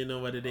chilling, you know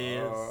what it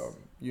is.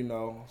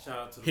 Shout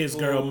out to his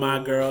girl, my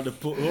girl, the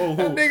pool.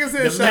 That nigga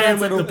said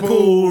shout out to the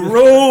pool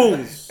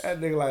rules. That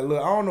nigga like,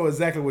 look, I don't know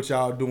exactly what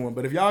y'all doing,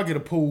 but if y'all get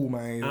a pool,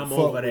 man, I'm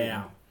over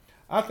there.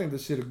 I think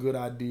this shit a good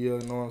idea,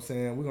 you know what I'm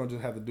saying? We're going to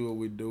just have to do what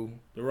we do.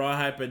 The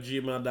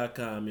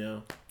rawhype@gmail.com,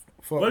 yo.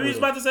 What were you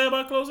about to say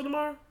about closing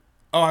tomorrow?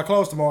 Oh, I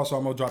close tomorrow, so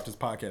I'm going to drop this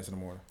podcast in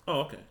the morning. Oh,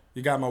 okay.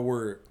 You got my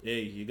word.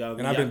 Hey, you got.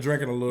 And I've been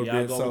drinking a little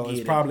bit, so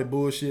it's probably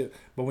bullshit.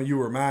 But when you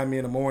remind me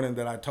in the morning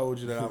that I told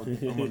you that I'm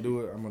going to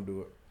do it, I'm going to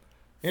do it.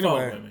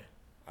 Anyway,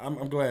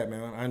 I'm glad,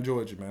 man. I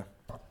enjoyed you, man.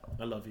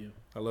 I love you.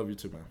 I love you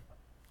too, man.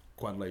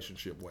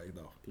 Quadlationship way,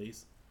 though.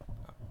 Please.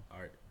 All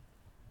right.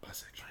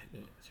 Bisexual.